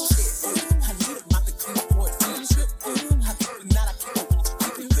Shit, I need a mop to clean the floor. I keep it not, I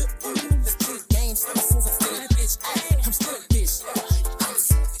keep it rip. Let's play the game, so as soon as I feel that bitch,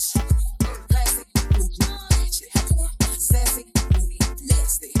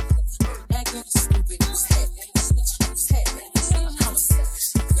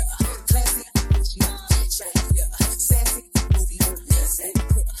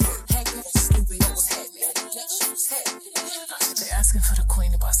 Aiming for the queen,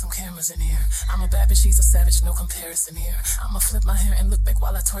 bought some cameras in here. I'm a bad bitch, she's a savage, no comparison here. I'ma flip my hair and look back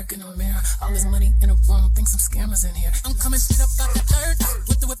while I twerk in the mirror. All this money in a room, think some scammers in here. I'm coming straight up out that dirt,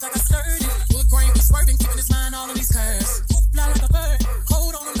 with the whip like I stirred it. Wood grain, he's swerving, keeping his mind all on these curves. Hoop fly like a bird,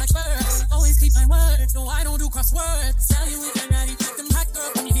 hold on him like birds. Always keep my word, no I don't do crosswords. Tell you with that natty, take them hot girl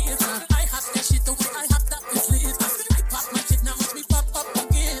from your ears. I hop that shit the way I hopped up this lid. I pop my shit, now watch me pop up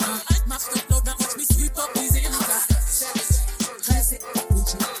again. I mop the flow, now watch me sweep up these ends. Classic,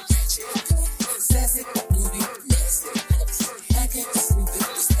 Gucci, sassy, booty, nasty. I can't sleep it.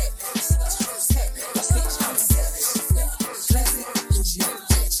 Classic, Gucci,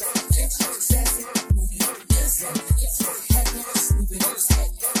 sassy, booty, nasty. I can't sleep it.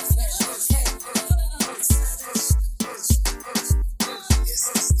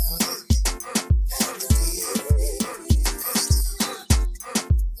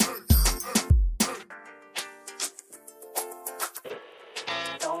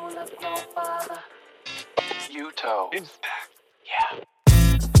 DETO is back. Yeah.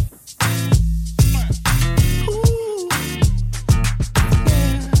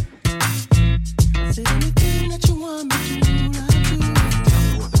 Say anything that you want me to do, I do. Tell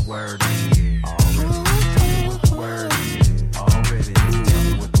me what the word is already. Tell me what the word is already. Tell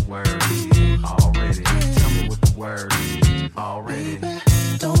me what the word is already. Tell me what the word is already. Baby,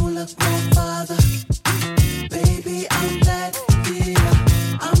 don't look no farther. Baby, I'm that dealer.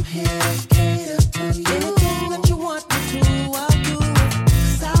 I'm here to cater to you. Anything that you want me to, I'll do it.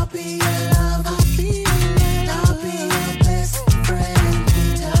 'Cause I'll be your lover. I'll be your best friend.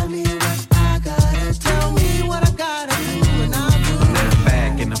 Tell me what I gotta, tell me what I gotta do, and I'll do it. Now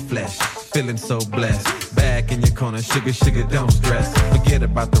back in the flesh, feeling so blessed. Back in your corner, sugar, sugar, don't stress. Forget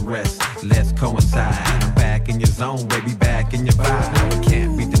about the rest, let's coincide. I'm back in your zone, baby, back in your vibe. No, it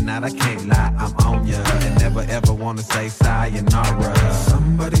can't be denied, I can't lie, I'm on ya. And never ever wanna say sayonara.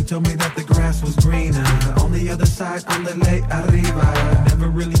 Somebody told me that the grass was greener on the other side, on the lake arriba. Never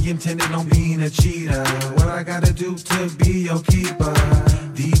really intended on being a cheater. What I gotta do to be your keeper?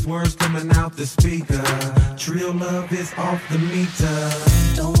 These words coming out the speaker. Trill love is off the meter.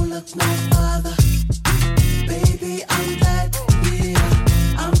 Don't look no farther. Baby, I'm that dealer.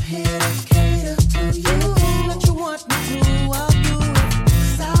 I'm here to cater to you. Anything that you want me to, I'll do it.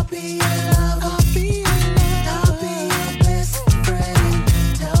 'Cause I'll be your lover. I'll be your best friend.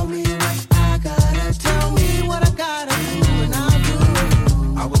 Tell me what I gotta, tell me what I gotta do, and I'll do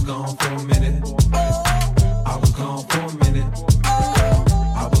it. I was gone for a minute. I was gone for a minute.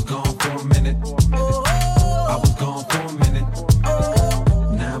 I was gone for a minute. I was gone for a minute.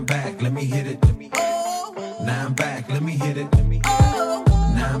 Now I'm back, let me hit it. Now I'm back, let me hit it.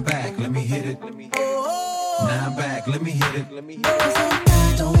 Now I'm back, let me hit it. Now I'm back, let me hit it.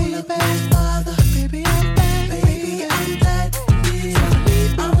 Don't look no farther. Baby, I'm back. Baby, I'm that dealer.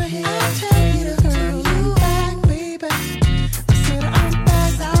 I'm here to cater to you. Back, baby. I said I'm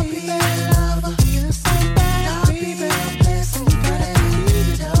back. I'll be your lover. Yes, I'm back. I'll be your best friend.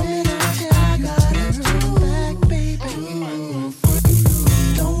 Tell me what I gotta do. Back, baby.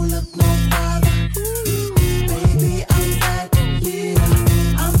 Don't look no farther. Baby, I'm that dealer.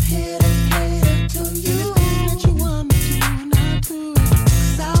 I'm here to cater to you. Anything that you want me to, and I'll do it.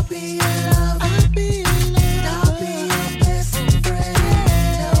 'Cause I'll be your lover. I'll be your best friend.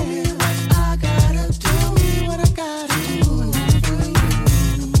 Tell me what I gotta do. Tell me what I gotta do, and I'll do it.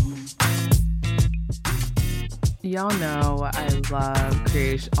 Y'all know I love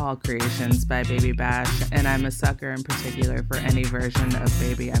all creations by Baby Bash, and I'm a sucker in particular for any version of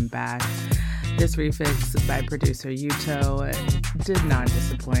Baby I'm Back. This refix by producer DETO did not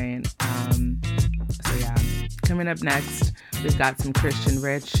disappoint. So yeah, coming up next, we've got some Christian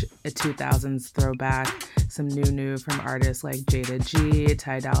Rich, a 2000s throwback, some new from artists like Jada G,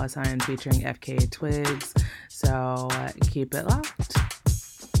 Ty Dolla $ign featuring FKA Twigs. So keep it locked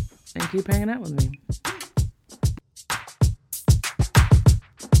and keep hanging out with me.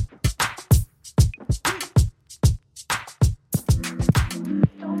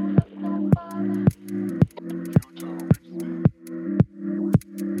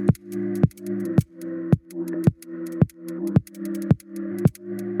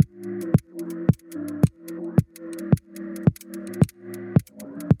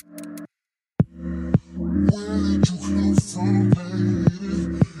 Where did you come from, baby?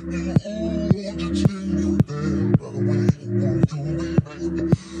 And all the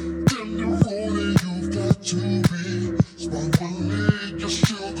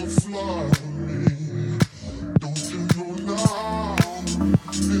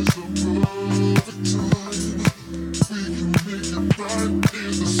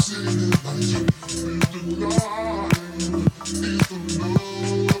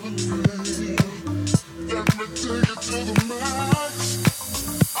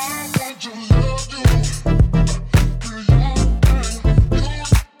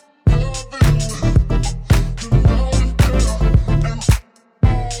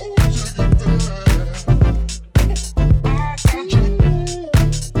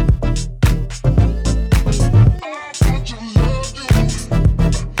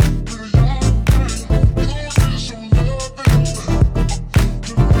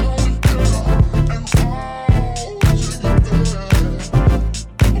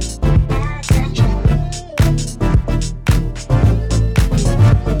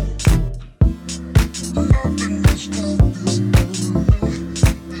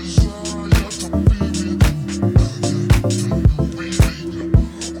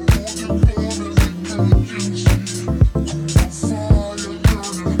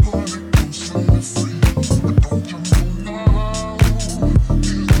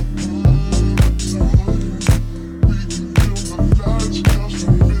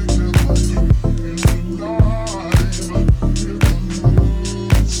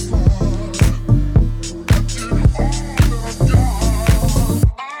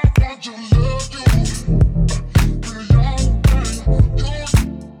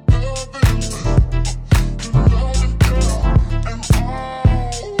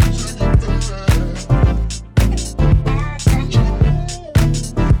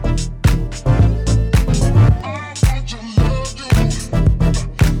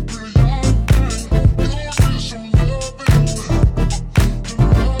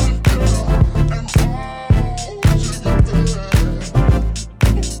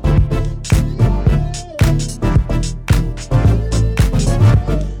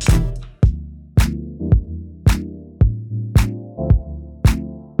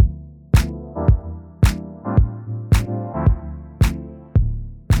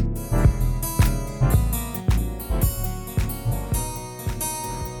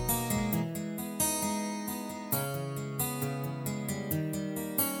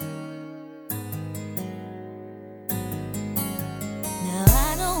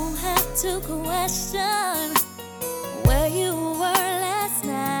to question where you were last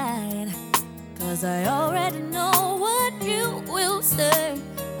night. Cause I already know what you will say.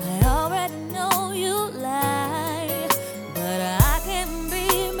 I already know you lie. But I can't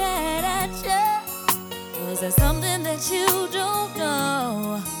be mad at you. Cause there's something that you don't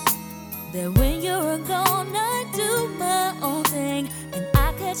know. That when you're gone I do my own thing. And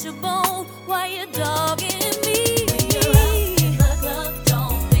I catch a bone while you're dogging me. When you're out in the club,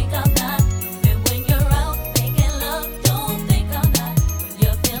 don't think I'm not. Even when you're out making love, don't think I'm not. When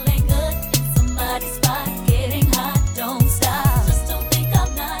you're feeling good in somebody's spot, getting hot, don't stop. Just don't think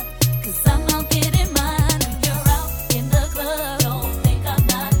I'm not, cause I'm out getting mine. When you're out in the club, don't think I'm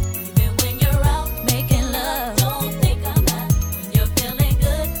not. Even when you're out making love, don't think I'm not. When you're feeling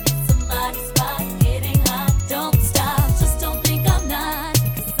good in somebody's spot, getting hot, don't stop. Just don't think I'm not,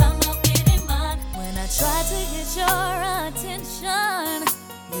 cause I'm out getting mine. When I try to get your attention,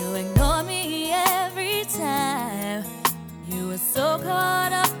 you ignore me every time. You were so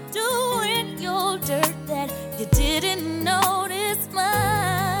caught up doing your dirt that you didn't notice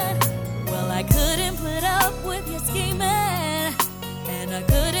mine. Well, I couldn't put up with your scheming, and I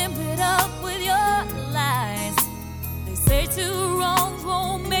couldn't put up with your lies. They say two wrongs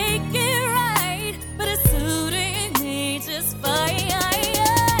won't make it right, but it's suiting me just fine. When you're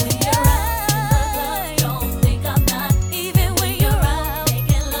out in the club, don't think I'm not. Even when you're out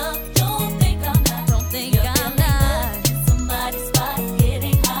making love, don't think I'm not. Don't think I'm not. In somebody's spot,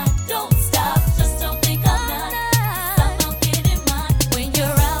 getting hot, don't stop. Just don't think I'm not. I'm out getting mine. When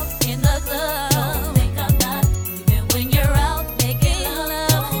you're out in the club, don't think I'm not. Even when you're out making love,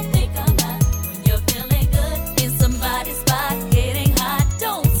 don't think I'm not. When you're feeling good in somebody's spot, getting hot,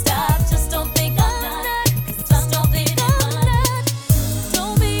 don't stop. Just don't think I'm not. Just don't think I'm not.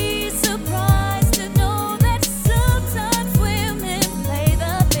 Don't be surprised to know that sometimes women play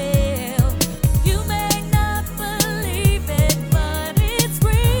the field. You may not believe it, but it's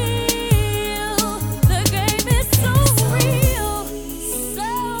real. The game is so real, so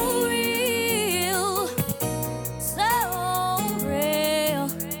real, so real.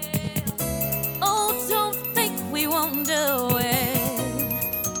 Oh, don't think we won't do it.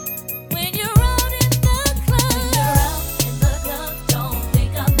 When you're out in the club, don't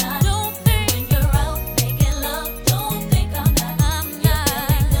think I'm not. Don't think. When you're out making love, don't think I'm not. I'm not.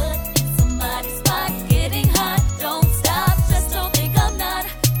 Feeling good in somebody's spot, getting hot, don't stop. Just don't think I'm not,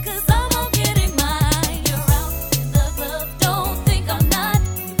 cause I'm out getting mine. You're out in the club, don't think I'm not.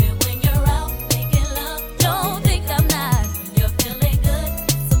 Even when you're out making love, don't think I'm not. When you're feeling good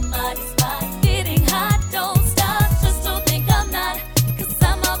in somebody's spot, getting hot, don't stop. Just don't think I'm not, cause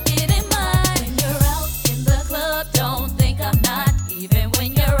I'm out getting mine. When you're out in the club, don't think I'm not. Even when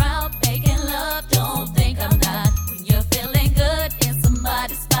you're out making love, don't think I'm not. When you're feeling good in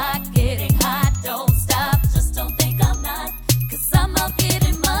somebody's spot, getting hot, don't stop. Just don't think I'm not, cause I'm out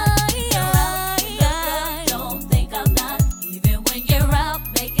getting mine. Don't think I'm not. Even when you're out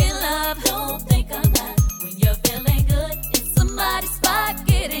making love, don't think I'm not. When you're feeling good in somebody's spot,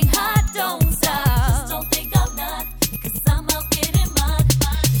 getting hot, don't stop. Just don't think I'm not, cause I'm out getting mine.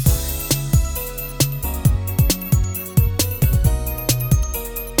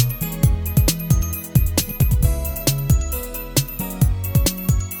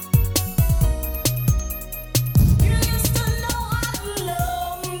 You used to know how to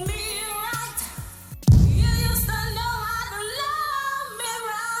love me right. You used to know how to love me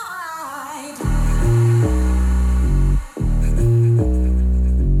right.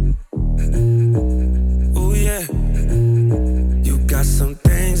 Oh yeah, you got some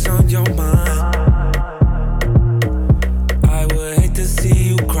things on your mind. I would hate to see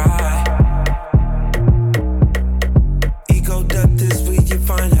you cry. Ego death is where you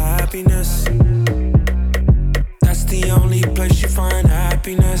find happiness. That's the only place you find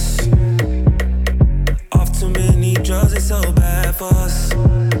happiness. Off too many drugs, it's so bad for us.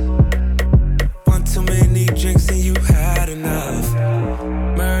 One too many drinks and you had enough.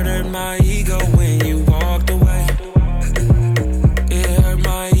 Murdered my ego when you walked away. It hurt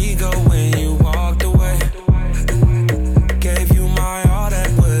my ego when you walked away. Gave you my all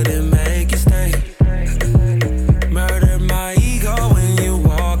that wouldn't make you stay. Murdered my ego when you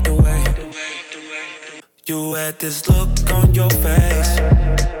walked away. You had this look on your face,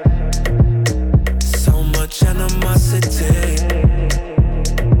 so much animosity.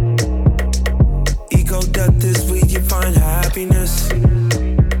 Ego death is where you find happiness.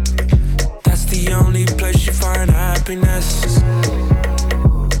 That's the only place you find happiness.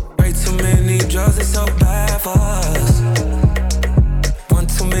 Way too many drugs, it's so bad for us. One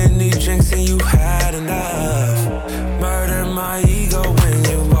too many drinks and you had enough. Murdered my ego when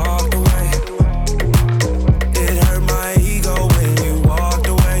you walked away.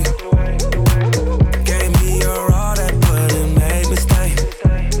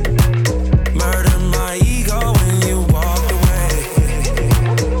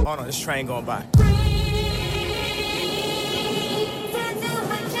 this train going by.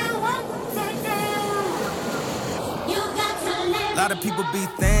 A lot of people be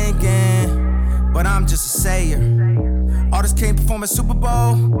thinking, but I'm just a sayer. Artists can't perform at Super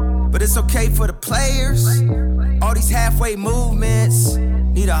Bowl, but it's okay for the players. All these halfway movements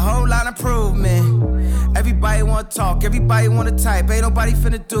need a whole lot of improvement. Everybody wanna talk, everybody wanna type, ain't nobody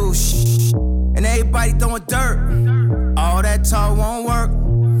finna do shh. And everybody throwing dirt. All that talk won't work.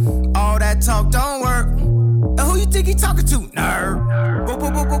 All that talk don't work. And who you think he talking to? Nerd. But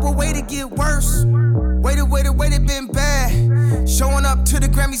wait to get worse. Wait it been bad. Showing up to the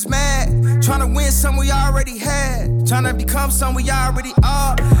Grammys mad. Trying to win something we already had. Trying to become something we already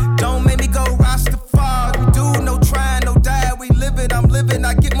are. Don't make me go Rastafari. We do no trying, no die. We live it, I'm living.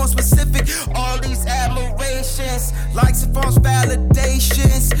 I get more specific. All these admirations, likes and false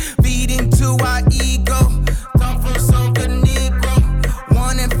validations, feeding to our ego. Come from Soca Negro.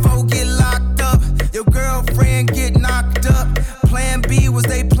 1 and 4 get locked up. Your girlfriend get knocked up. Plan B was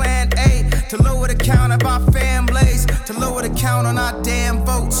they plan A. To lower the count of our families, to lower the count on our damn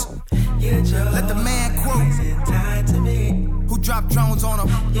votes. Let the man quote, who dropped drones on him.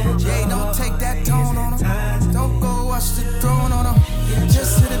 Yeah, don't take that tone on him. Don't go watch the throne on him.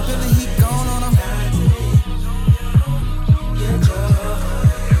 Just hit a Billy, he gone on him.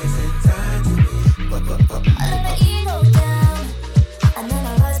 I let my ego down, and then I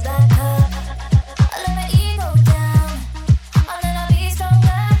rise back up. I let my ego down, and then I be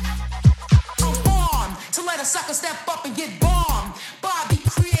stronger. I'm born to let a sucker step up and get bombed. But I be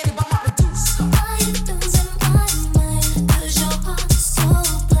created by my producer. Why you losing my mind? 'Cause your heart is so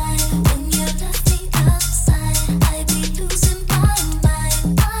blind. When you left me outside, I be losing my mind.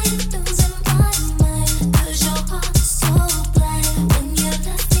 Why you losing my mind? 'Cause your heart is so blind. When you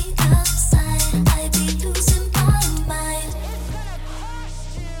left me outside, I be losing my mind.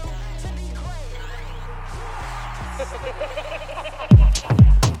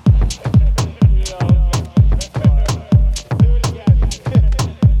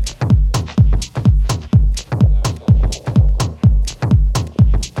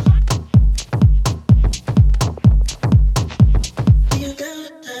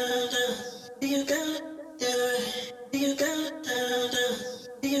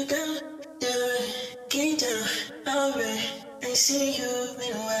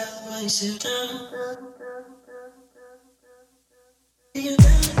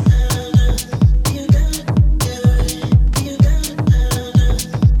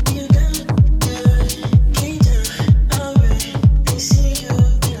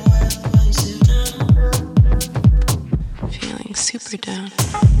 Feeling super down.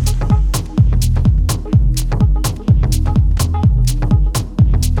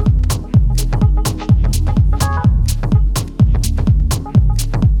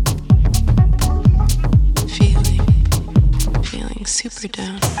 Feeling super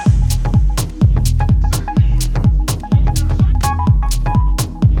down.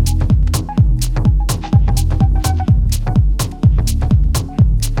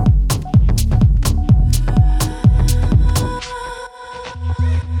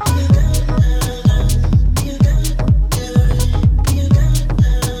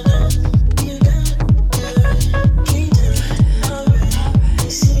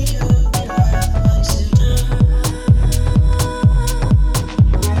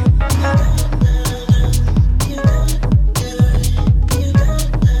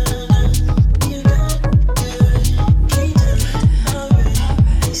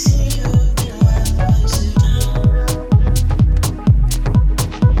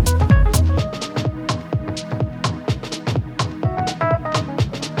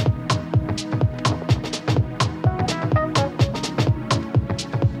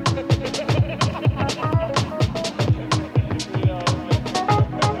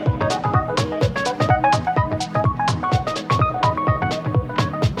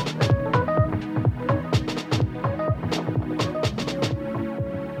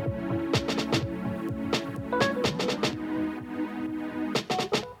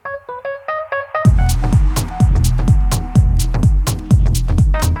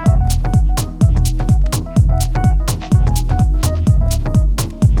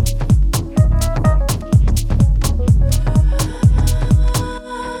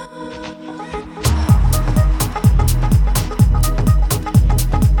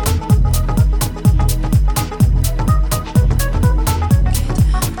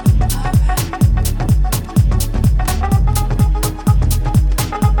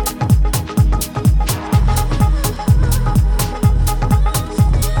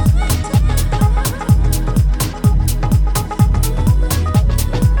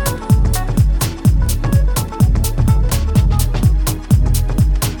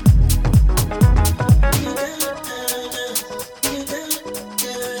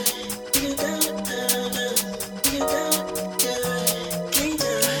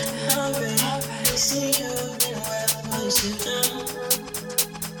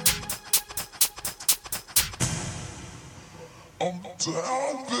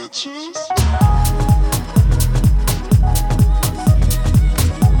 Down, bitches.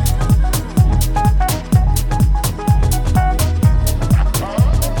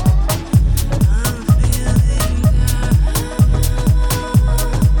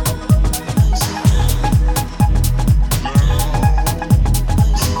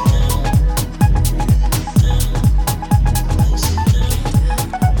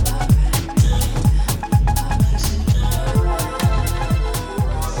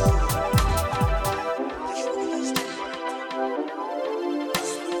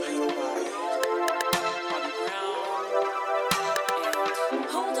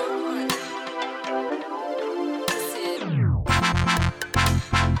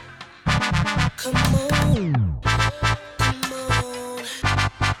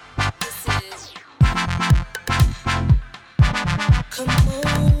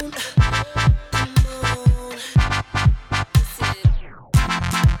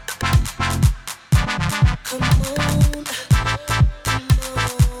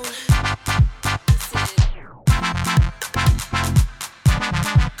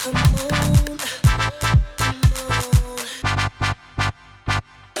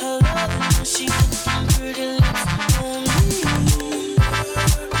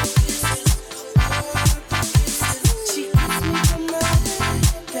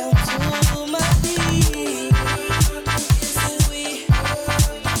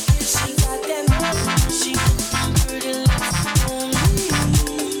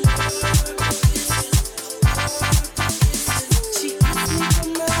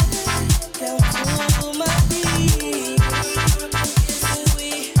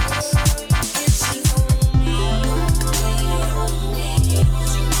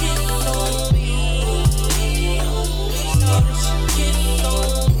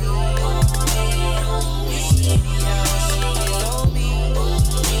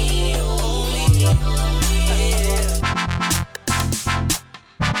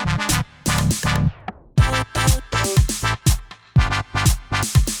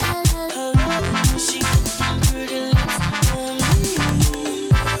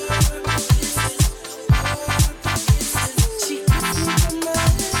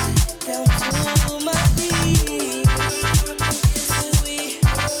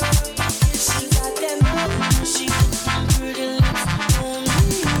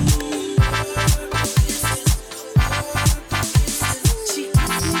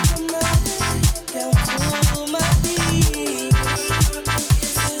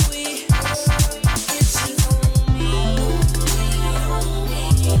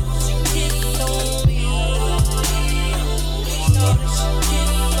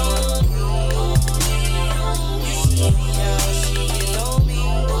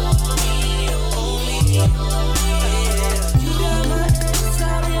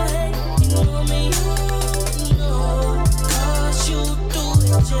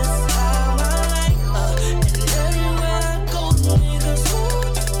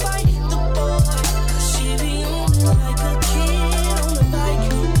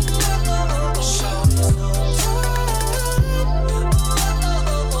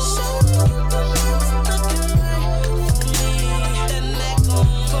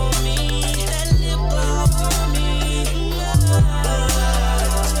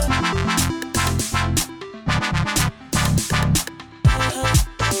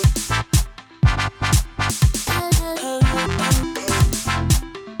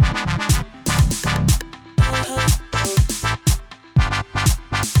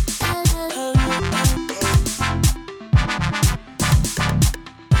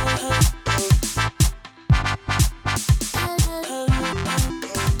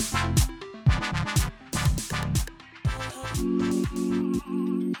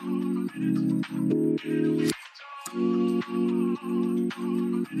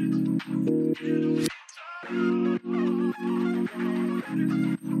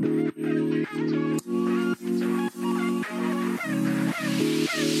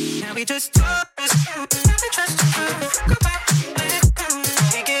 Can we just talk? Go back,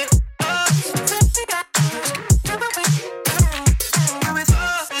 take it off. Can we talk? Go back,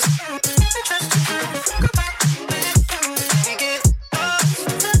 take it off.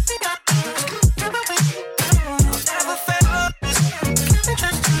 Never felt this.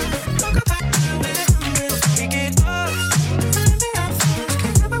 Go back, take it off.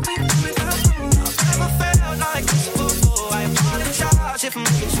 Never felt like this before. I apologize if I'm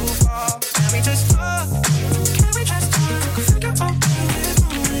moving too far. Can we just talk? Can we just talk? Figure out what we're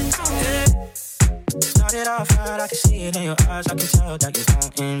doing. Started off right, I can see it in your eyes. I can tell that you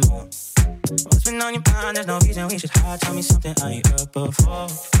wanting more. What's been on your mind? There's no reason we should hide. Tell me something I ain't heard before.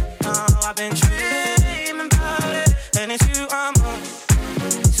 No, I've been dreaming about it, and it's you I'm on.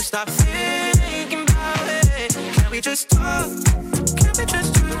 So stop thinking about it. Can we just talk? Can we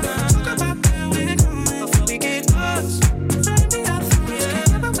just talk about where we're going before we get lost? Maybe I thought we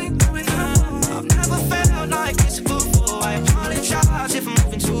can, but we know it now. I've never felt like this before. I apologize if I'm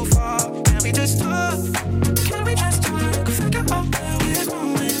moving too far. Can we just talk? Can we just talk? Figure out where we're going.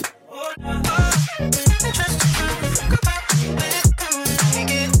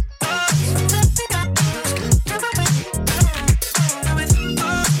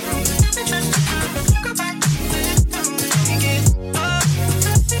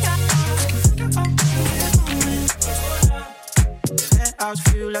 I was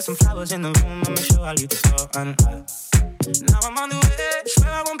few, left some flowers in the room. I'll make sure I leave the door unlocked. Now I'm on the way,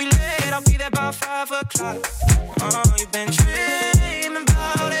 swear I won't be late. I'll be there by 5 o'clock. Oh, you've been dreaming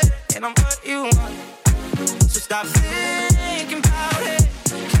about it, and I'm what you want. So stop thinking about it.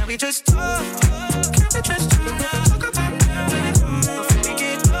 Can we just talk? Can we just talk about it before we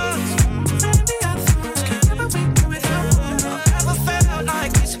get lost? Maybe I thought can, but we do it now. I've never felt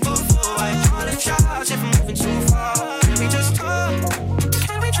like this before. I apologize if I'm moving too far. Can we just talk?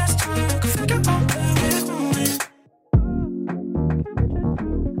 Can we just talk? Figure out where we're going.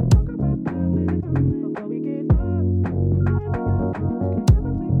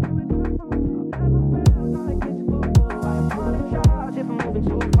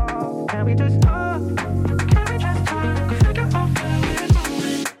 Can we just talk? Can we just talk? Figure out where we're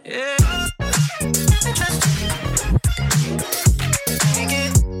going. Yeah. Can we just take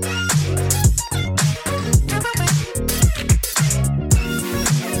it?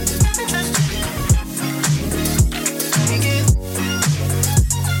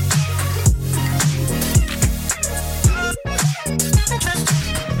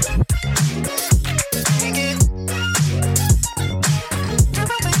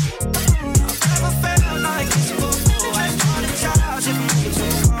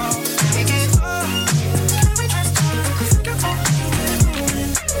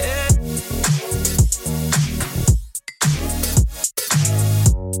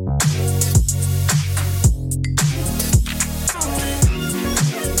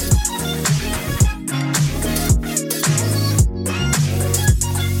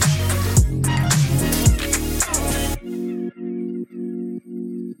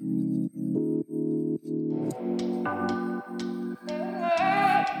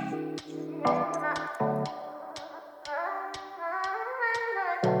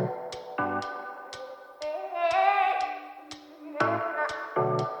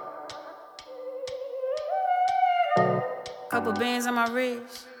 Couple bands on my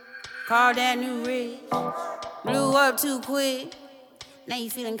wrist, called that new rich. Blew up too quick, now you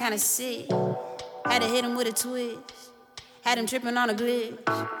feeling kinda sick. Had to hit him with a twist, had him tripping on a glitch.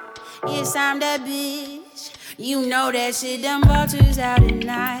 Yes, I'm that bitch, you know that shit. Them vultures out at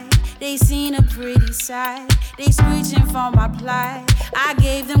night, they seen a pretty sight. They screeching for my plight, I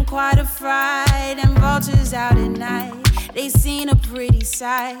gave them quite a fright. Them vultures out at night, they seen a pretty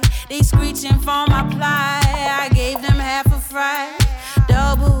sight. They screeching for my plight, I gave them half a fright.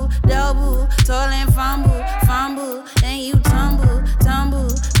 Double, double, toil and fumble, fumble. Then you tumble, tumble.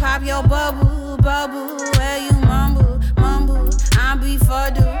 Pop your bubble, bubble. Where you mumble, mumble. I be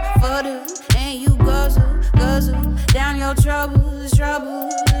fuddle, fuddle. And you guzzle, guzzle. Down your troubles,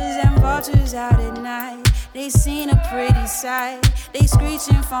 troubles. And vultures out at night, they seen a pretty sight. They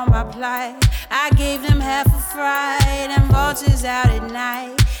screeching for my plight, I gave them half a fright. And vultures out at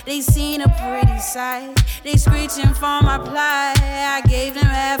night, they seen a pretty sight. They screeching for my plight, I gave them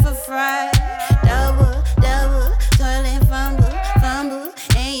half a fright. Double, double, toil and fumble, fumble.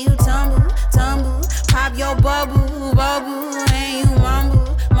 And you tumble, tumble. Pop your bubble, bubble. And you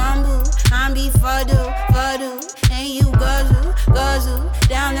mumble, mumble. I be fuddle, fuddle. And you guzzle, guzzle.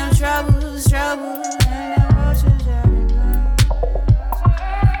 Down them troubles, troubles. And them vultures out at night.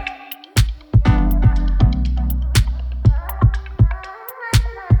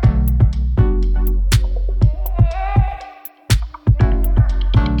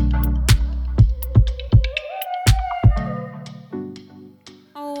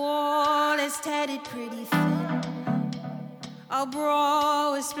 Tatted pretty thin. A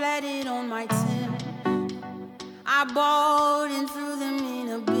bra is splattered on my tin. I bought and threw them in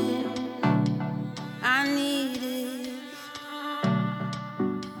a bin. I need it.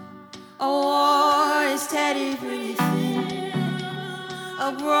 A war is tatted pretty thin.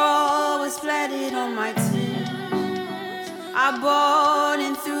 A bra was splattered on my tin. I bought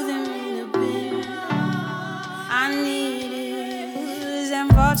and threw them in a bin. I need it. And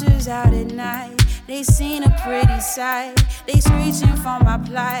vultures out at night. They seen a pretty sight. They screeching for my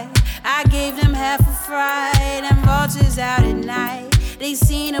plight. I gave them half a fright. Them vultures out at night. They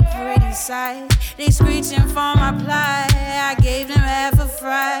seen a pretty sight. They screeching for my plight. I gave them half a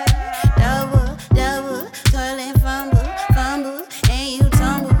fright. Double, double, toil and fumble, fumble, and you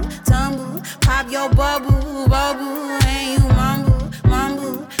tumble, tumble. Pop your bubble, bubble, and you mumble,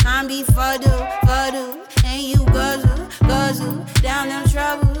 mumble. I'm be fuddle, fuddle, and you guzzle, guzzle. Down them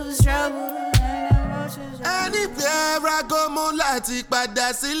troubles, troubles. Anywhere I go, mo láti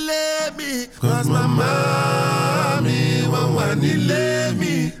padà sílé mi. Cause my mommy won't want to let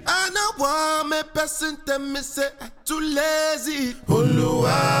me. I know one me person tell me say I'm too lazy.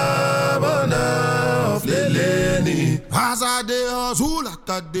 Olúwa bọ́nà ọ̀flẹ̀lẹ̀ ni. As I dey hustle, like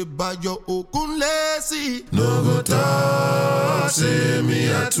I dey buy your okun lazy. No go talk, say me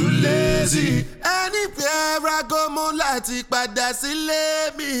I'm too lazy. Anywhere I go, mo láti padà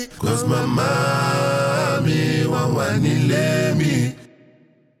sílé mi. Cause my mommy won't want to let me.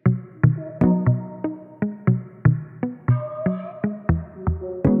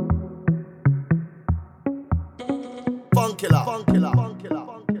 Funkilla, funkilla, funkilla,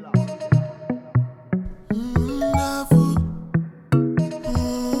 funkilla.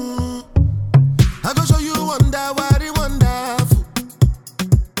 I go show you wonder what it wonderful.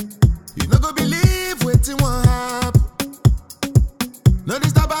 You no go believe wetin won't happen. No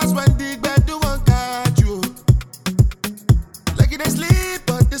disturb us when the bed do one catch you. Like you dey sleep,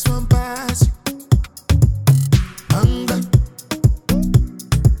 but this one pass you. Hunger.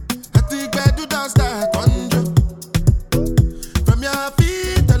 At the bed do don't start conjure. From your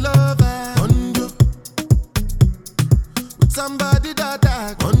feet all over conjure. With somebody that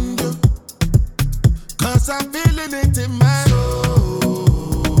I conjure. Cause I'm feeling it in my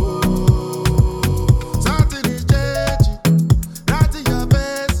soul. Something is changing. Right in your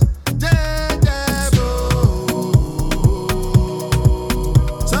face.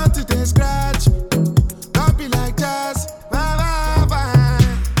 Something they scratch me. Don't be like Chace. Bye, bye, bye.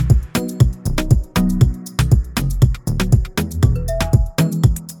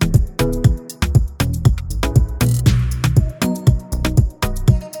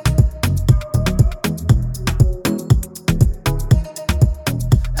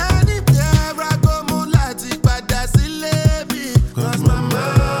 Anywhere I go, mo láti padà sílé mi. Cause my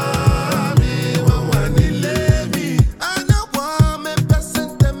mommy won't want to let me. I know one me person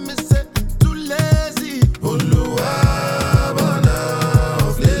tell me say too lazy. Olúwa bọ́nà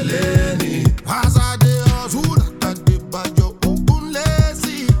ọ̀flẹ̀lẹ̀ ni. As I dey hustle, like I dey buy your okun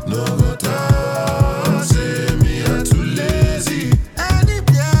lazy. No go talk, say me I'm too lazy.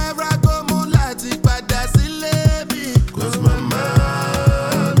 Anywhere I go, mo láti padà sílé mi. Cause my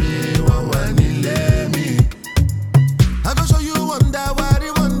mommy won't want to let me. I go show you wonder what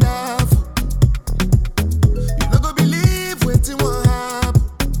it wonderful. You no go believe wetin won't happen.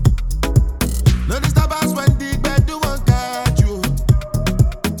 No disturb us when the bed do one catch you.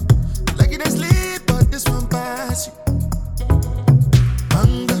 Like you dey sleep, but this one pass you.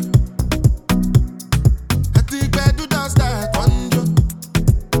 Hunger. At the bed do don't start conjure.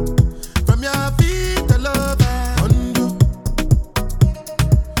 From your feet all over conjure.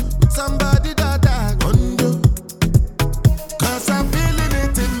 With somebody that I conjure. Cause I'm feeling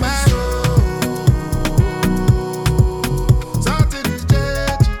it in my soul. Something is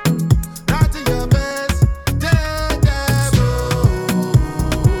changing. Right in your face.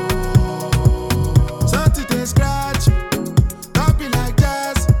 Something they scratch me. Don't be like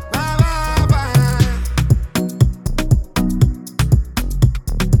Chace. Bye, bye, bye.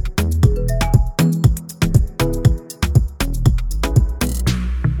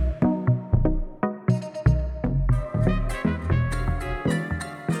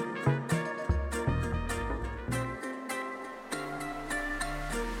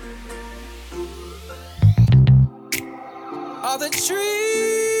 All the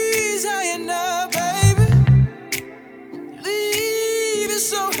trees high enough, baby. Leave it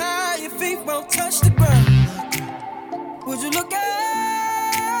so high your feet won't touch the ground. Would you look up,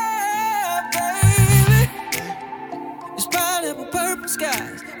 baby? It's pineapple purple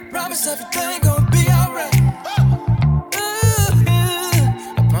skies. Promise everything gon' be alright.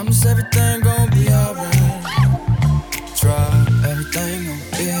 I promise everything gon' be alright. Try everything gon'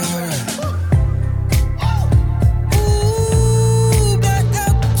 be alright. Ooh, black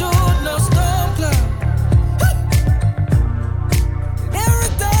out the door, no storm cloud.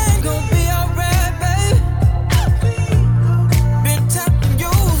 Everything gon' be alright, baby. Been tapping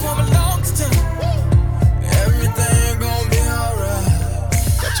you for a long time. Everything gon' be alright.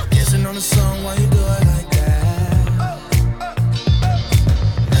 Got you kissing on the song while you do it like that.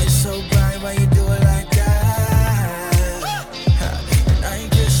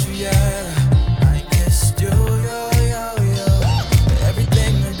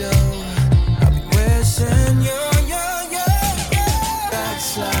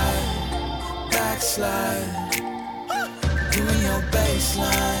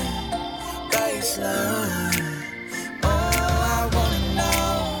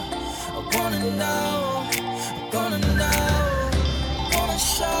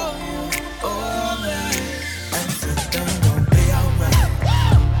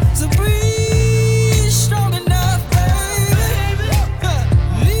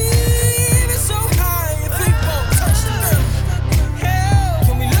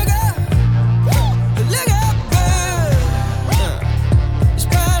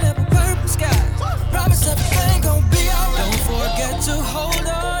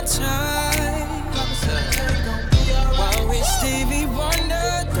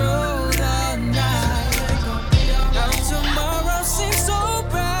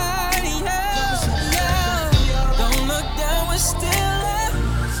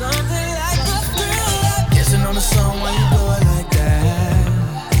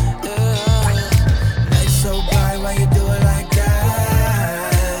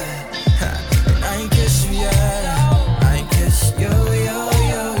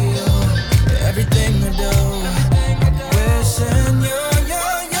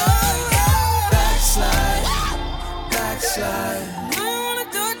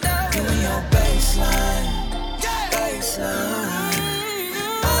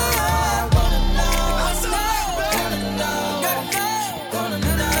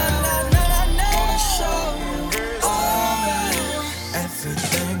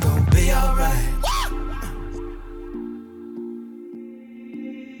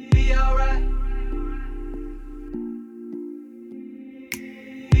 Be alright.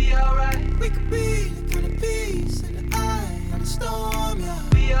 Be alright. We could be the kind of peace in the eye of the storm, yeah.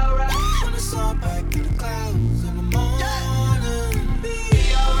 Be alright. When the sun back in the clouds in the morning. Be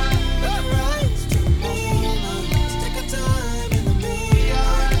alright. When the rise to the moon, let's take our time in the moon. Be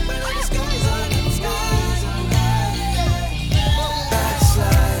alright. But the skies are the skies are right.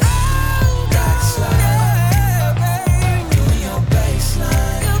 Backslide, backslide. Doing your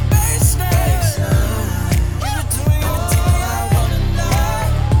baseline, your baseline.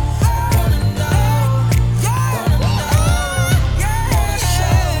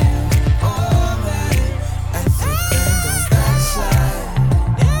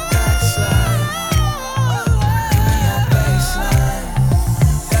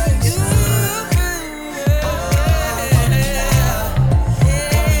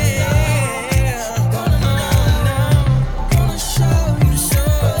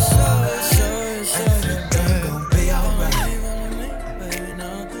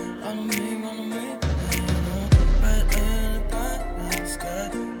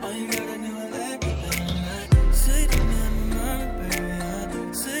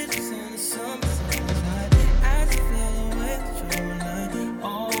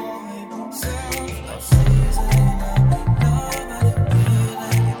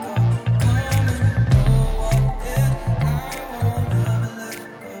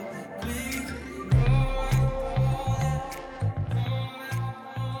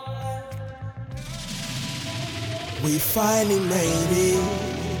 We finally made it,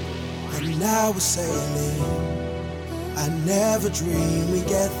 and now we're sailing. I never dreamed we'd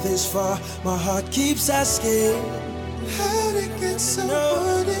get this far. My heart keeps asking, how'd it get so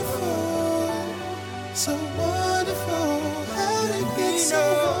wonderful? So wonderful. How'd it get so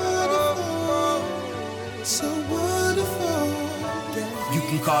wonderful? So wonderful. You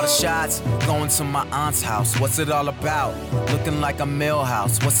can call the shots, going to my aunt's house. What's it all about? Looking like a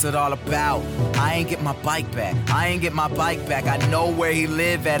Millhouse. What's it all about? I ain't get my bike back. I know where he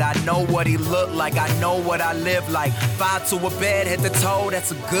live at. I know what he look like. I know what I live like. 5 to a bed, head to toe,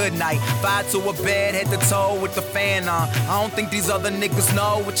 that's a good night. 5 to a bed, head to toe with the fan on. I don't think these other niggas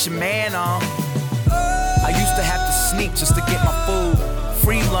know what your man on. I used to have to sneak just to get my food.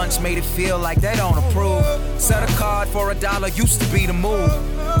 Free lunch made it feel like they don't approve. Set a card for $1 used to be the move.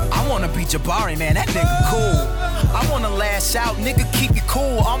 I wanna be Jabari, man, that nigga cool. I wanna lash out, nigga, keep it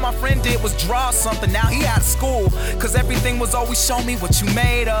cool. All my friend did was draw something, now he out of school. Cause everything was always show me what you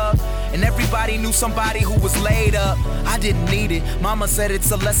made of. And everybody knew somebody who was laid up. I didn't need it, mama said it's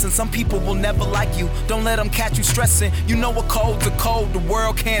a lesson. Some people will never like you, don't let them catch you stressing. You know what cold's a cold, the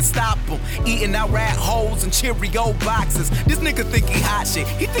world can't stop them. Eating out rat holes and Cheerio boxes. This nigga think he hot shit,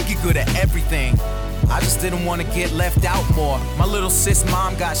 he think he good at everything. I just didn't want to get left out more. My little sis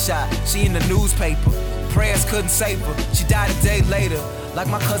mom got shot, she in the newspaper. Prayers couldn't save her, she died a day later. Like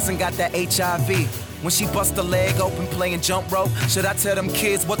my cousin got that HIV. When she bust a leg open playing jump rope, should I tell them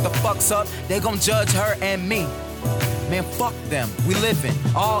kids what the fuck's up? They gon' judge her and me. Man, fuck them, we living,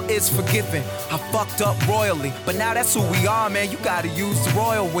 all is forgiven. I fucked up royally, but now that's who we are, man. You gotta use the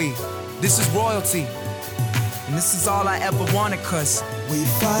royal we. This is royalty, and this is all I ever wanted, cause we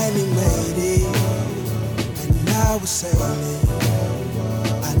finally made it, and now we're sailing.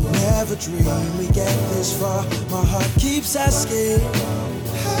 I never dreamed we'd get this far. My heart keeps asking,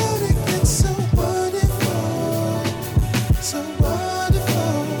 how'd it get so wonderful? So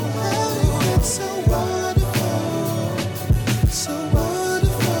wonderful. How'd it get so wonderful? So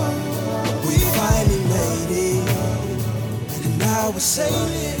wonderful. We finally made it, and now we're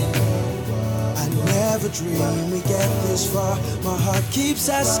sailing. I never dreamed we'd get this far. My heart keeps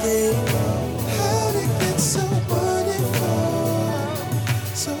asking, how'd it get so wonderful?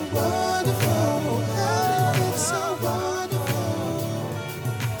 So wonderful. How'd it get so wonderful?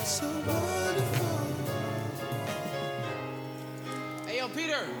 So wonderful. Hey, yo,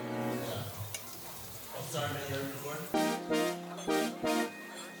 Peter. I'm sorry, man, you're recording?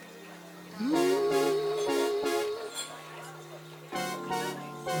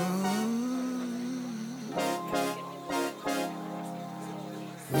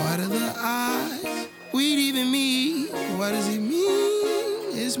 What are the odds we'd even meet? What does it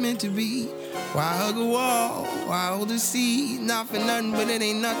mean? It's meant to be. Why hug a wall? Why hold the sea? Not for nothing, but it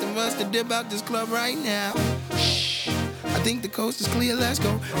ain't nothing for us to dip out this club right now. Shh. I think the coast is clear, let's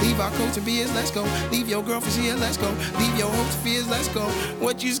go. Leave our coats and beers, let's go. Leave your girlfriends here, let's go. Leave your hopes and fears, let's go.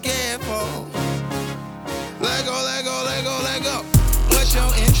 What you scared for? Let go, let go, let go, let go. What's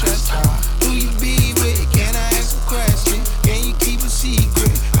your interest? Who you be with? Can I ask a question? Can you keep a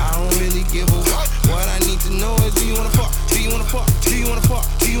secret? I don't really give a fuck. What I need to know is, do you wanna fuck? Do you wanna fuck? Do you wanna fuck?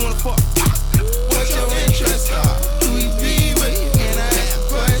 Do you wanna fuck?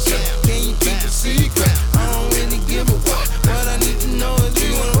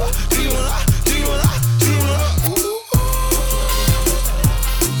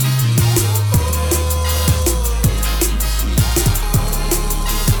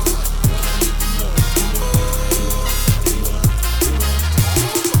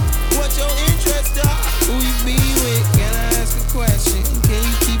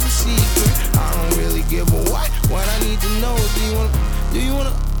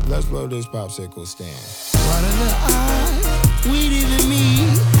 Let's blow this popsicle stand. What are the odds? We'd even meet.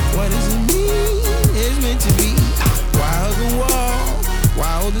 What does it mean? It's meant to be. Wild the wall,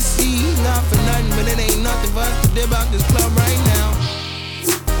 wild the sea. Not for nothing, but it ain't nothing for us to dip out this club right now.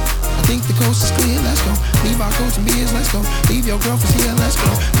 I think the coast is clear, let's go. Leave our coats and beers, let's go. Leave your girlfriends here, let's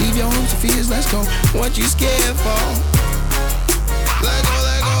go. Leave your hopes and fears, let's go. What you scared for? Let go,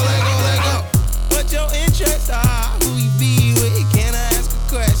 let go, let go, let go. What your interests are, who you be with? Can I ask a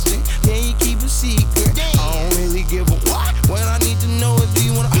question? Can you keep a secret? I don't really give a what. What I need to know is do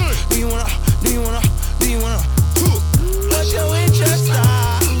you wanna, do you wanna, do you wanna, do you wanna? What your interests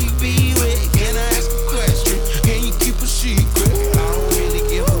are, who you be with? Can I ask a question? Can you keep a secret? I don't really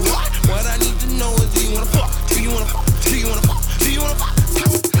give a what. What I need to know is do you wanna fuck? Do you wanna fuck? Do you wanna fuck? Do you wanna fuck?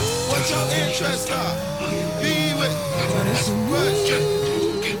 What your interests are, who you be with? Can I ask a question?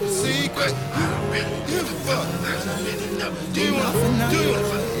 Keep a secret. I don't really give a fuck. Do you wanna fuck? Do you wanna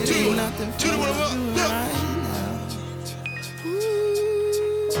fuck? Do you wanna fuck? Do you wanna fuck?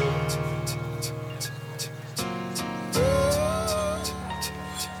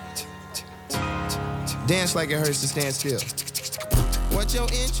 Dance like it hurts to stand still. What your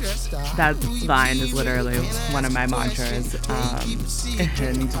interest are? That line is literally one of my mantras.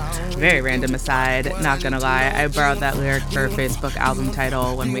 And very random aside, not gonna lie, I borrowed that lyric for a Facebook album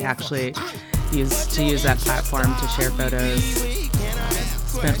title when we actually used to use that platform to share photos.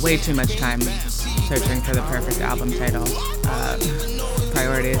 Spent way too much time searching for the perfect album title.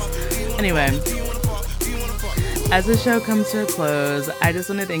 Priorities. Anyway, as the show comes to a close, I just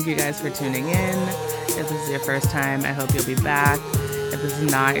want to thank you guys for tuning in. If this is your first time, I hope you'll be back. If this is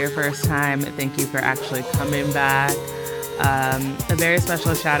not your first time, thank you for actually coming back. A very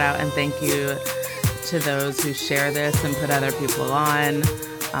special shout out and thank you to those who share this and put other people on.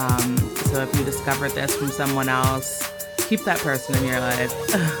 So if you discovered this from someone else, keep that person in your life.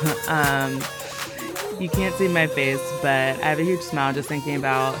 You can't see my face, but I have a huge smile just thinking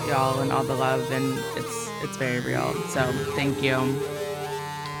about y'all and all the love, and it's very real. So thank you.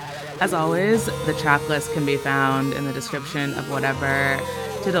 As always, the track list can be found in the description of whatever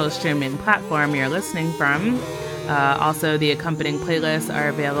digital streaming platform you're listening from. Also, the accompanying playlists are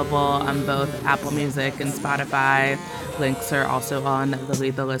available on both Apple Music and Spotify. Links are also on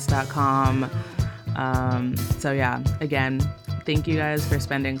thelethallist.com. So yeah, again, thank you guys for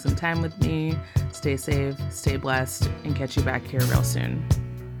spending some time with me. Stay safe, stay blessed, and catch you back here real soon.